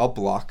I'll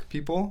block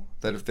people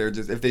that if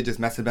they just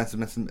message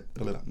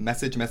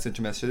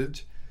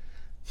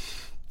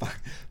fuck.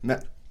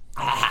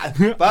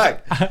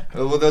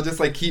 Well, they'll just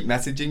like keep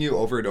messaging you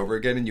over and over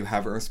again and you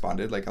haven't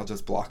responded. Like I'll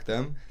just block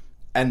them.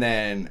 And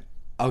then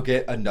I'll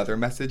get another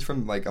message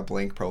from like a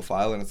blank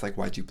profile and it's like,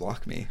 why'd you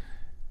block me?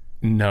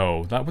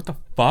 No. What the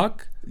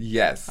fuck?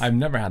 Yes. I've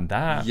never had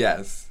that.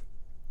 Yes.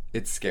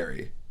 It's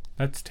scary.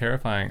 That's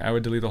terrifying. I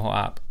would delete the whole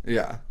app.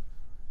 Yeah.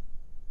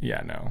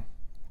 Yeah, no.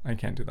 I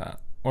can't do that.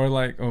 Or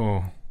like, have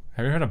you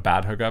ever had a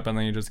bad hookup and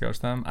then you just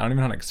ghost them? I don't even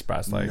know how to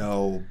express like.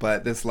 No,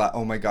 but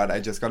oh my God, I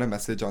just got a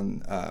message on,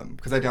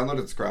 because I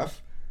downloaded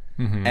Scruff,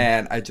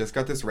 and I just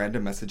got this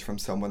random message from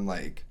someone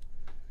like,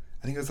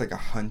 I think it was like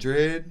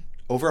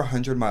over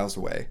 100 miles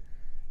away.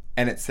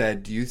 And it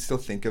said, do you still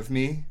think of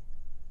me?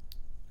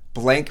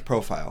 Blank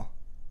profile.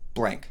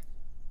 Blank.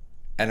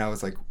 And I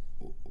was like,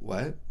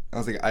 what? I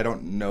was like, I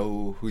don't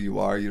know who you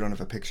are. You don't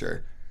have a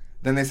picture.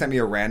 Then they sent me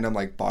a random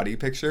like body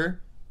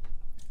picture,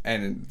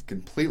 and it's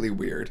completely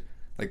weird.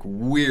 Like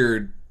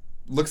weird,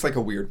 looks like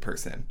a weird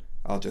person,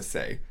 I'll just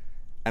say.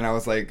 And I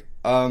was like,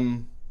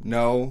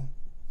 no,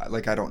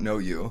 like I don't know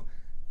you.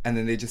 And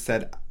then they just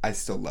said, I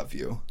still love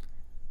you.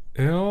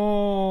 Ew.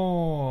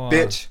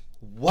 Bitch,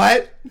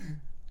 what?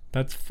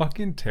 That's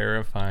fucking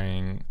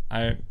terrifying.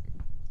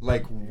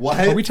 Like,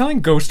 what? Are we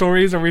telling ghost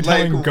stories? Or are we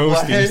telling Like,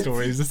 ghosting what?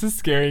 stories? This is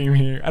scaring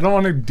me. I don't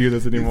want to do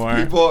this anymore.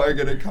 These people are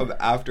gonna come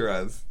after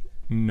us.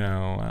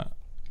 No.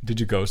 Did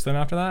you ghost them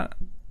after that?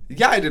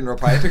 Yeah, I didn't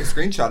reply. I took a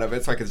screenshot of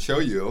it so I could show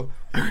you.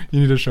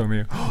 You need to show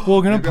me.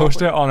 We're gonna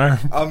post it on our.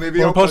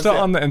 We'll post it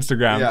on the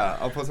Instagram. Yeah,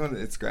 I'll post it on the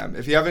Instagram.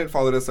 If you haven't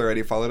followed us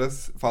already, follow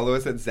us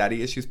at Zaddy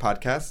Issues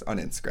Podcast on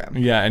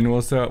Instagram. Yeah, and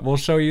we'll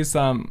show you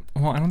some.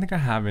 Well, I don't think I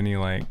have any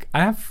like. I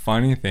have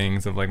funny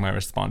things of like my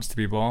response to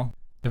people.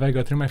 If I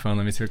go through my phone,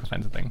 let me see if I can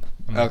find something.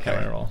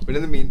 Okay. But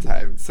in the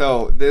meantime,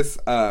 so this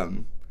I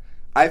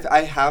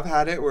have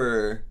had it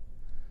where.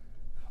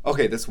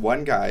 Okay, this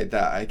one guy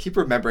that I keep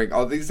remembering,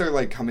 all these are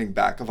like coming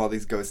back of all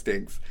these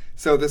ghostings.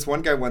 So this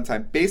one guy one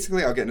time,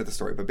 basically, I'll get into the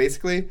story, but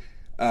basically,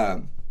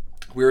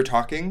 we were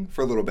talking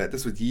for a little bit.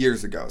 This was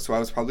years ago. So I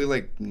was probably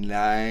like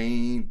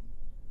 19.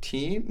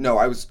 No,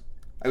 I was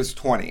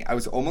 20. I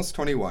was almost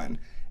 21.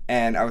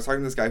 And I was talking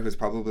to this guy who was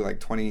probably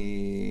like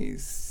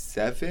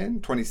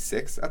 27,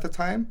 26 at the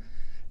time.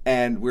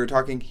 And we were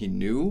talking, he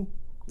knew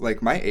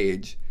like my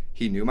age.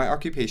 He knew my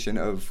occupation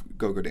of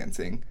go-go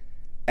dancing.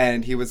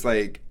 And he was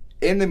like,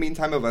 in the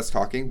meantime of us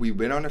talking, we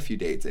went on a few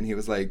dates, and he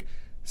was like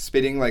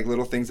spitting like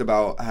little things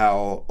about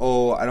how,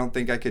 oh, I don't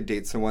think I could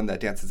date someone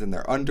that dances in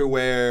their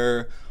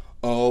underwear.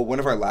 Oh, one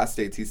of our last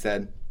dates, he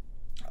said,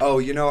 oh,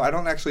 you know, I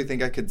don't actually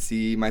think I could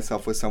see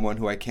myself with someone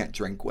who I can't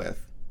drink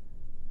with.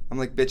 I'm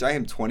like, bitch, I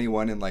am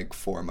 21 in like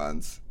 4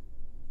 months.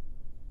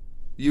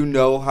 You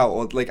know how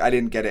old, like, I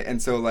didn't get it.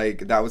 And so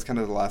like that was kind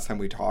of the last time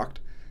we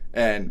talked,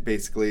 and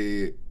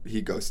basically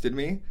he ghosted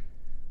me.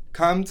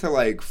 Come to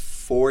like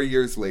 4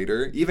 years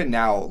later, even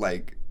now,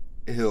 like,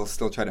 he'll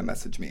still try to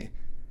message me.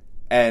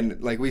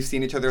 And like, we've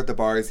seen each other at the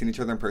bar, seen each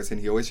other in person.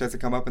 He always tries to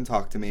come up and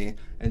talk to me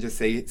and just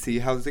see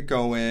how's it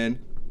going.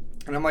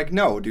 And I'm like,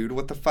 no, dude,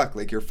 what the fuck?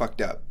 Like, you're fucked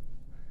up.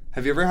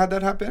 Have you ever had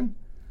that happen?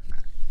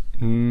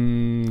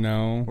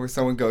 No. Where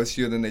someone ghosts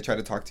you and then they try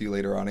to talk to you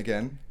later on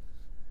again?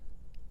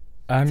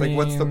 It's like,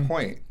 what's the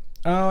point?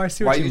 Oh, I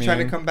see what you mean. Why are you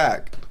trying to come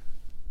back?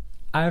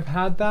 I've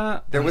had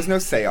that. There was no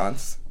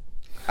seance.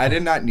 I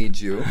did not need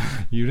you.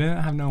 You didn't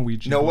have no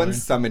Ouija board. No board. one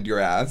summoned your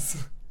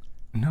ass.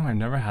 No, I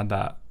never had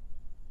that.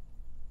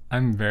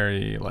 I'm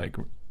very, like,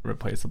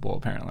 replaceable,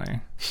 apparently.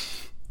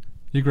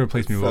 You can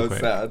replace me real quick.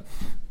 So sad.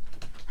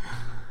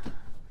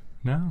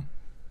 No.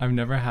 I've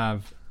never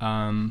have.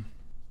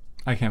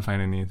 I can't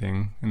find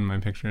anything in my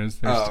pictures.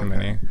 There's too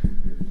many.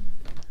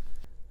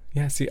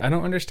 Yeah, see, I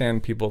don't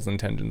understand people's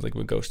intentions, like,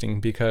 with ghosting,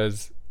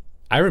 because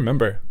I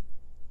remember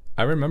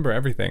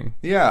everything.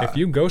 Yeah. If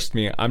you ghost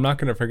me, I'm not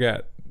going to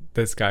forget.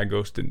 This guy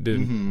ghosted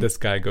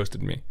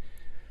me.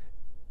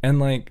 And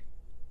like,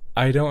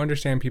 I don't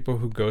understand people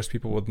who ghost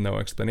people with no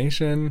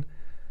explanation.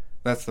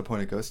 That's the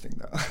point of ghosting,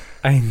 though.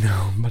 I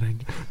know, but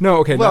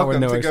okay.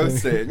 Welcome to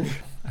ghosting.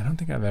 I don't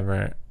think I've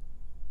ever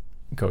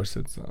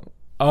ghosted someone.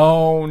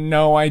 Oh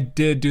no, I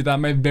did do that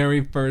my very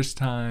first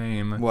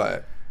time.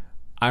 What?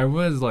 I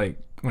was like,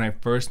 when I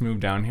first moved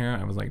down here,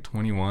 I was like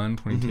 21,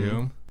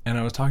 22, and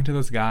I was talking to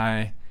this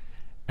guy.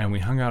 And we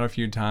hung out a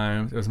few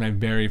times. It was my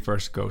very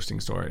first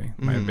ghosting story.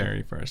 My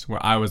very first.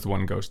 Where I was the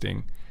one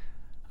ghosting.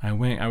 I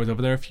was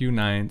over there a few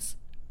nights.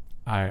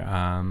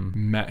 I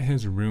met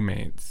his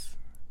roommates.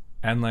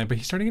 And like, but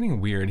he started getting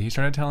weird. He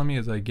started telling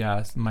me, like,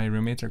 yes, my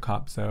roommates are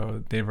cops,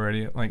 so they've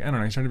already, like, I don't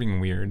know, he started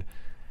being weird.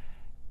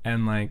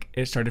 And like,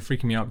 it started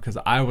freaking me out because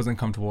I wasn't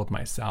comfortable with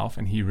myself,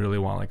 and he really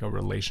wanted like a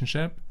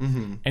relationship.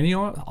 And he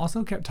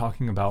also kept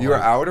talking about, you were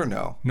out or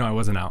no? No, I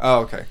wasn't out. Oh,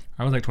 okay.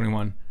 I was like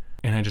 21.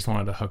 And I just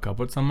wanted to hook up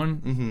with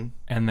someone.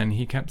 And then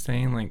he kept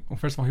saying, like, well,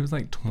 first of all, he was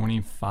like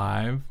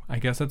 25. I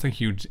guess that's a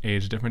huge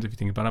age difference if you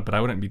think about it. But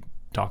I wouldn't be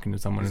talking to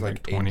someone who's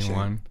like 21.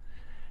 Ancient.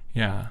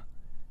 Yeah.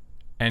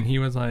 And he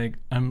was like,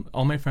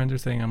 all my friends are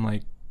saying I'm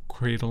like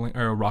cradling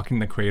or rocking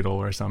the cradle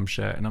or some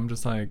shit. And I'm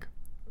just like,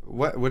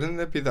 what? Wouldn't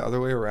it be the other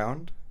way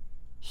around?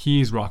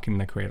 He's rocking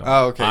the cradle.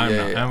 Oh,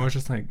 okay. Yeah. I was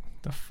just like,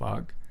 the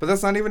fuck? But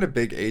that's not even a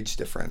big age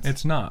difference.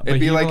 It's not. It'd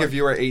be like if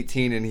you were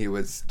 18 and he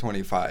was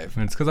 25.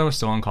 And it's because I was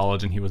still in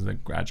college and he was a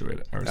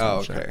graduate or something. Oh,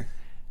 okay. Shit.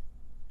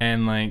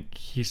 And like,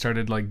 he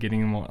started like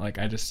getting more, like,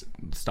 I just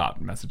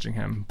stopped messaging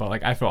him. But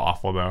like, I feel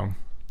awful though.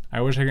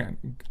 I wish I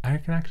can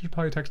actually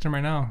probably text him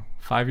right now.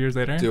 5 years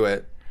later. Do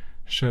it.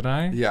 Should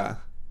I? Yeah.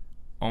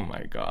 Oh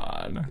my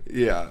God.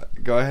 Yeah.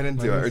 Go ahead and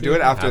do it. Or do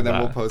it after, then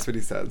we'll post what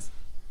he says.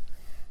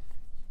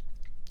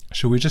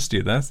 Should we just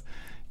do this?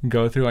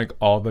 Go through like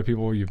all the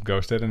people you've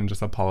ghosted and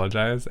just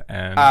apologize?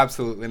 And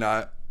absolutely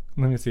not.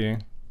 Let me see.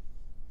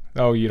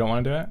 Oh, you don't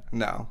want to do it?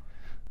 No.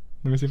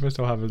 Let me see if I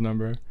still have his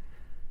number.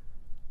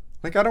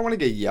 Like, I don't want to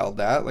get yelled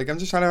at. Like, I'm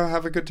just trying to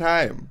have a good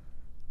time.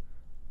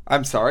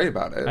 I'm sorry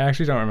about it. I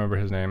actually don't remember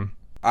his name.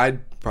 I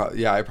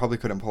probably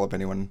couldn't pull up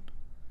anyone.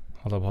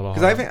 Hold up.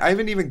 Because I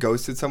haven't even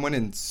ghosted someone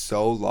in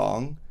so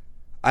long.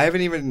 I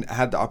haven't even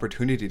had the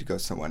opportunity to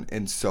ghost someone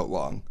in so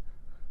long.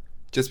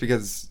 Just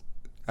because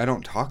I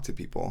don't talk to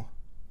people.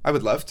 I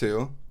would love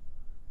to.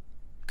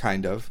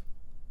 Kind of.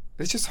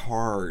 It's just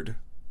hard.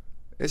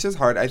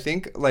 I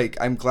think, like,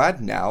 I'm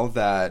glad now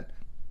that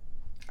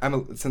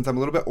since I'm a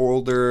little bit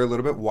older, a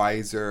little bit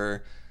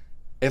wiser,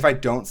 if I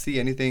don't see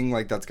anything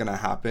like that's gonna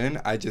happen,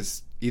 I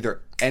just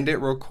either end it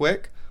real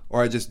quick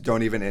or I just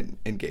don't even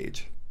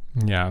engage.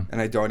 Yeah. And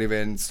I don't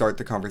even start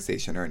the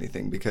conversation or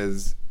anything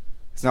because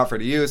it's not fair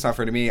to you. It's not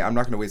fair to me. I'm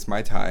not going to waste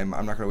my time.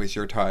 I'm not going to waste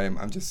your time.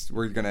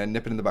 We're going to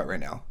nip it in the butt right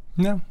now.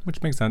 No,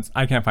 which makes sense.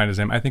 I can't find his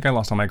name. I think I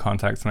lost all my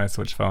contacts when I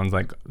switched phones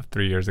like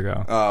 3 years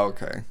ago. Oh,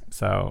 okay.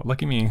 So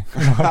lucky me.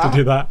 I don't have to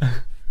do that.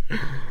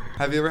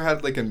 Have you ever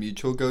had like a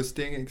mutual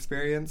ghosting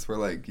experience where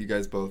like you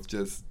guys both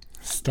just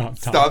stop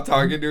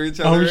talking to each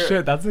other? Oh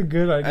shit, that's a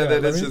good idea. And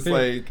then it's just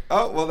like,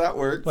 oh, well, that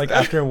worked. Like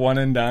after one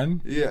and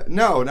done? Yeah.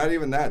 No, not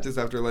even that. Just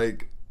after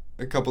like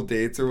a couple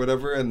dates or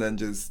whatever, and then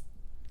just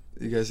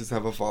you guys just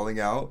have a falling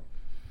out.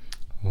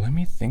 Let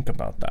me think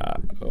about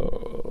that.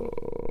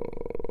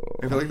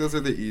 I feel like those are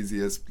the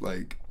easiest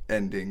like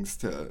endings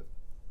to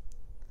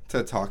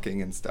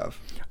talking and stuff.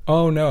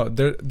 Oh no,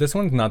 this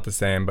one's not the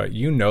same, but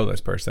you know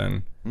this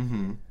person.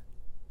 Mm-hmm.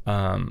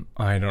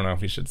 I don't know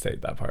if you should say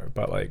that part,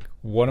 but like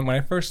when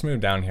I first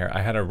moved down here,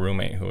 I had a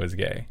roommate who was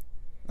gay.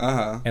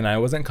 And I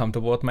wasn't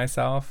comfortable with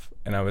myself,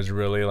 and I was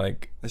really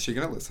like. Is she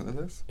gonna listen to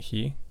this?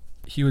 He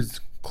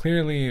was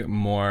clearly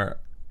more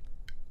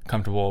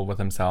comfortable with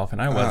himself,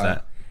 and I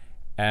wasn't.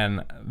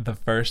 And the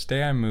first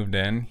day I moved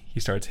in, he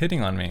starts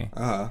hitting on me.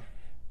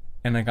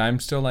 And like I'm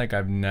still like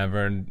I've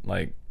never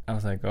like I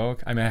was like, oh,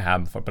 I mean I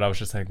have before, but I was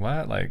just like,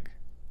 what? Like,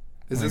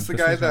 is this the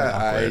guy that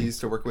I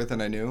used to work with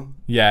and I knew?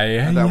 Yeah.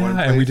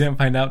 And we didn't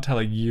find out till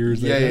like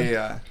years later.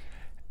 Yeah.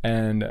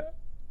 And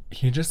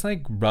he just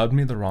like rubbed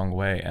me the wrong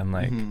way, and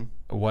like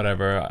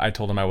whatever. I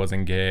told him I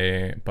wasn't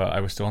gay, but I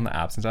was still on the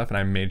apps and stuff, and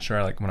I made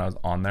sure like when I was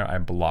on there, I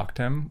blocked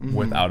him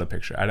without a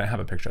picture. I didn't have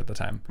a picture at the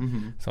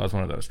time, so I was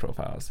one of those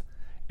profiles.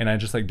 And I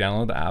just like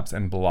downloaded the apps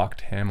and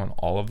blocked him on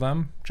all of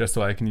them just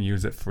so I can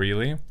use it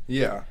freely.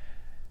 Yeah.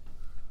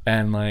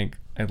 And like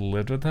I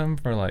lived with him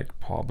for like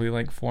probably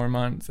like 4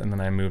 months, and then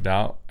I moved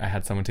out. I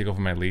had someone take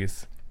over my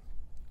lease.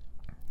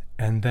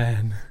 And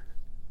then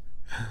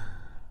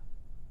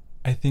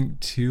I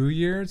think 2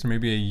 years or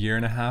maybe a year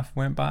and a half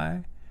went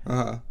by.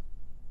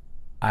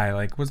 I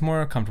like was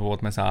more comfortable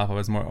with myself. I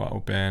was more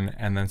open,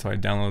 and then so I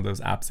downloaded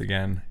those apps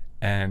again,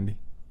 and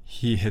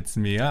he hits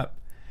me up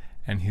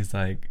and he's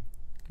like,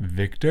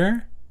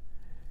 Victor?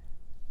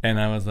 And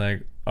I was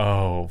like,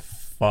 oh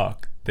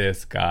fuck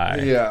this guy.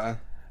 Yeah.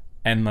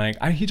 And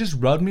like he just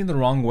rubbed me the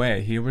wrong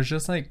way. He was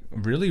just like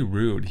really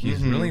rude.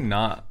 He's really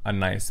not a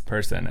nice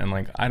person, and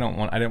like I didn't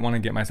want to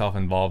get myself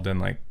involved in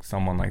like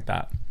someone like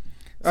that.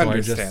 So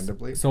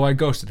understandably. I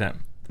ghosted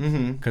him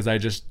because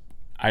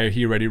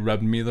he already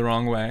rubbed me the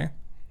wrong way,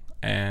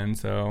 and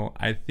so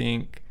I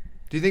think.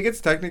 Do you think it's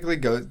technically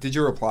Did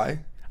you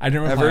reply? I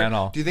didn't reply at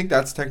all. Do you think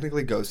that's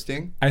technically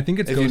ghosting? I think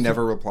it's if ghosting. You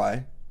never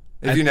reply.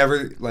 If you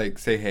never like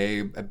say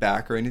hey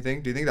back or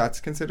anything, do you think that's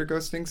considered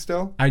ghosting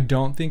still? I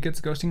don't think it's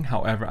ghosting.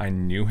 However, I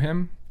knew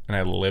him and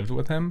I lived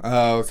with him.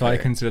 Oh, okay. So I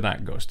consider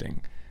that ghosting.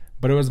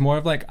 But it was more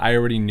of like I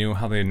already knew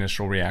how the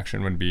initial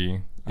reaction would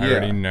be. I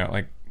already know,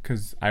 like,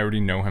 because I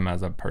already know him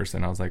as a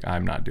person. I was like,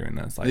 I'm not doing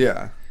this. Like,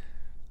 yeah.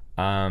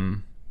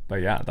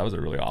 But yeah, that was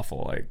a really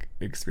awful like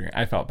experience.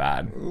 I felt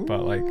bad,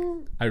 but like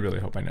I really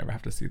hope I never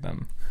have to see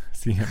him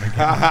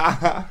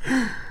again.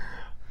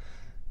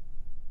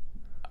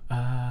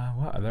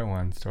 What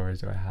other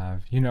stories do I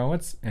have? You know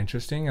what's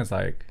interesting is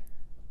like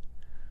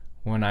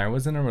when I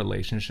was in a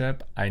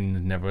relationship, I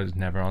was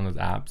never on those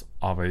apps,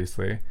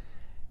 obviously.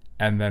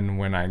 And then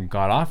when I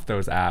got off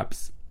those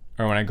apps,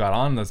 or when I got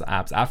on those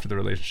apps after the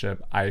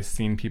relationship, I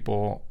seen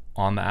people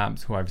on the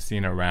apps who I've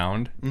seen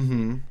around.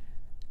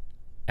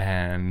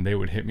 And they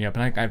would hit me up,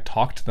 and I've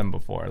talked to them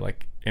before,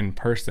 like in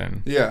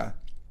person. Yeah.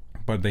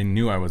 But they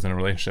knew I was in a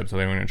relationship, so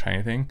they wouldn't try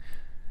anything.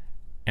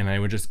 And I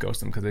would just ghost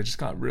them because they just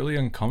got really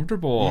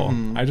uncomfortable.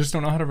 I just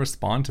don't know how to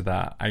respond to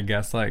that. I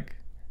guess like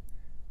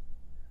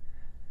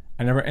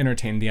I never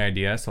entertained the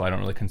idea, so I don't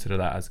really consider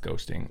that as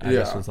ghosting. I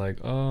just was like,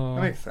 oh,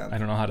 that makes sense. I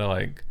don't know how to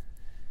like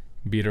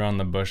beat around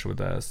the bush with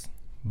this.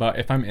 But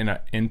if I'm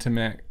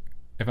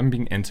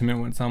being intimate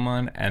with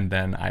someone and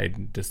then I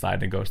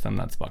decide to ghost them,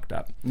 that's fucked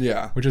up.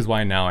 Yeah. Which is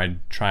why now I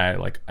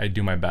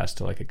do my best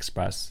to like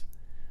express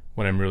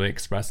what I'm really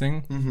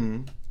expressing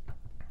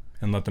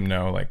and let them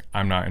know like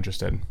I'm not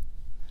interested.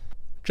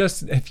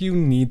 Just if you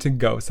need to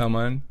ghost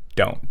someone,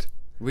 don't.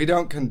 We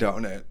don't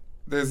condone it.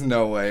 There's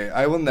no way.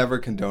 I will never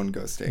condone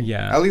ghosting.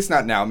 Yeah. At least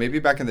not now. Maybe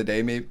back in the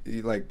day,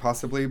 maybe like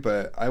possibly,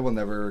 but I will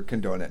never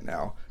condone it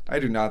now. I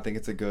do not think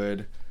it's a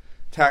good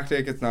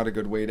tactic. It's not a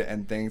good way to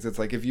end things. It's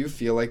like if you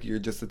feel like you're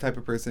just the type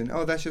of person,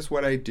 oh, that's just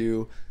what I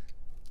do,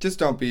 just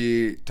don't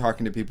be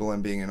talking to people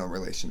and being in a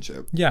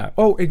relationship. Yeah.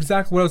 Oh,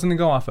 exactly what I was going to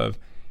go off of.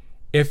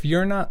 If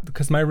you're not,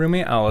 because my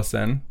roommate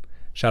Allison,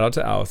 shout out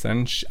to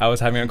Allison, I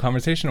was having a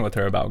conversation with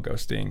her about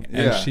ghosting,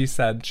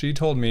 and she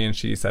told me, and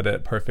she said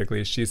it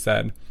perfectly. She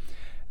said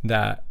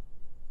that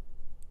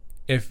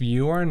if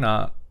you are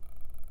not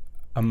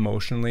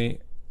emotionally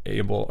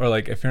able, or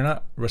like if you're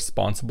not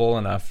responsible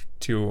enough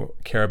to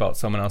care about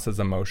someone else's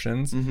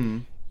emotions,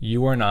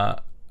 you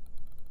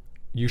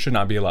should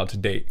not be allowed to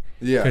date.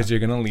 Yeah. Because you're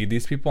going to lead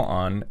these people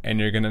on, and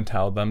you're going to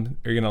tell them,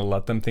 you're going to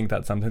let them think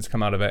that something's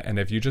come out of it. And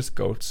if you just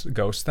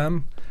ghost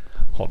them,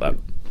 hold up.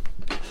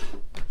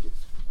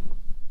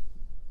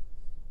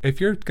 If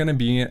you're going to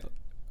be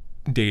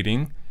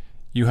dating,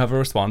 you have a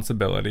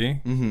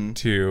responsibility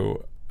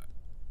to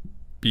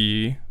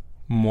be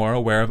more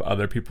aware of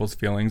other people's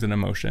feelings and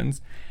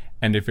emotions.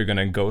 And if you're going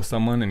to ghost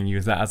someone and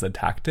use that as a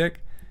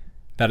tactic,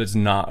 that is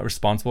not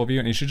responsible of you,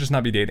 and you should just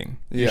not be dating.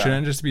 You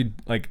shouldn't just be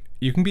like,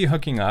 you can be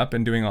hooking up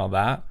and doing all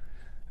that.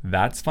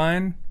 That's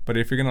fine. But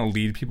if you're going to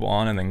lead people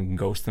on and then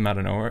ghost them out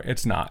of nowhere,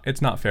 it's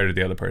not fair to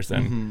the other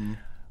person.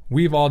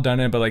 We've all done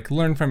it, but like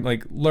learn from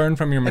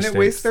your mistakes. And it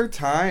wastes their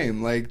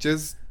time. Like,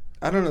 just,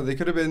 I don't know, they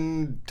could have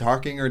been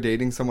talking or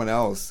dating someone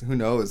else. Who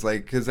knows?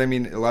 Like, because I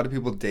mean, a lot of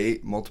people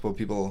date multiple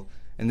people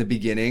in the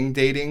beginning.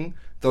 Dating,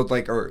 they'll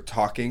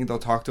talk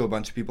to a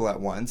bunch of people at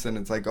once, and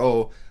it's like,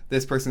 oh,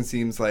 this person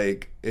seems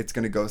like it's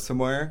gonna go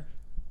somewhere,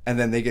 and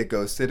then they get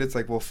ghosted. It's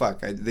like, well,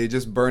 fuck, they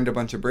just burned a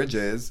bunch of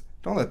bridges.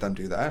 Don't let them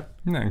do that.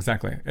 No,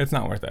 exactly. It's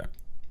not worth it.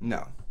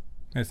 No,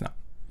 it's not.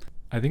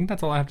 I think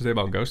that's all I have to say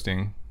about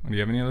ghosting. Do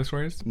you have any other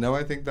stories? No,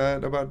 I think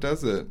that about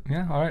does it.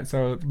 Yeah, all right.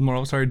 So,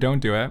 moral of the story, don't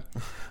do it.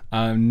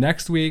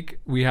 Next week,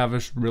 we have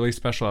a really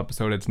special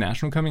episode. It's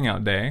National Coming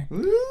Out Day.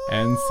 Ooh.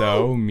 And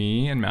so,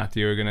 me and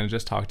Matthew are going to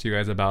just talk to you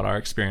guys about our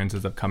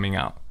experiences of coming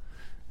out.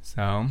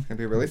 So, it's going to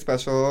be really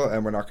special,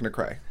 and we're not going to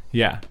cry.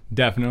 Yeah,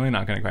 definitely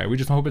not going to cry. We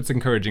just hope it's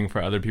encouraging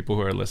for other people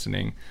who are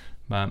listening.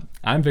 But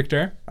I'm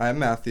Victor. I'm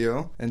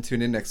Matthew, and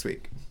tune in next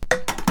week.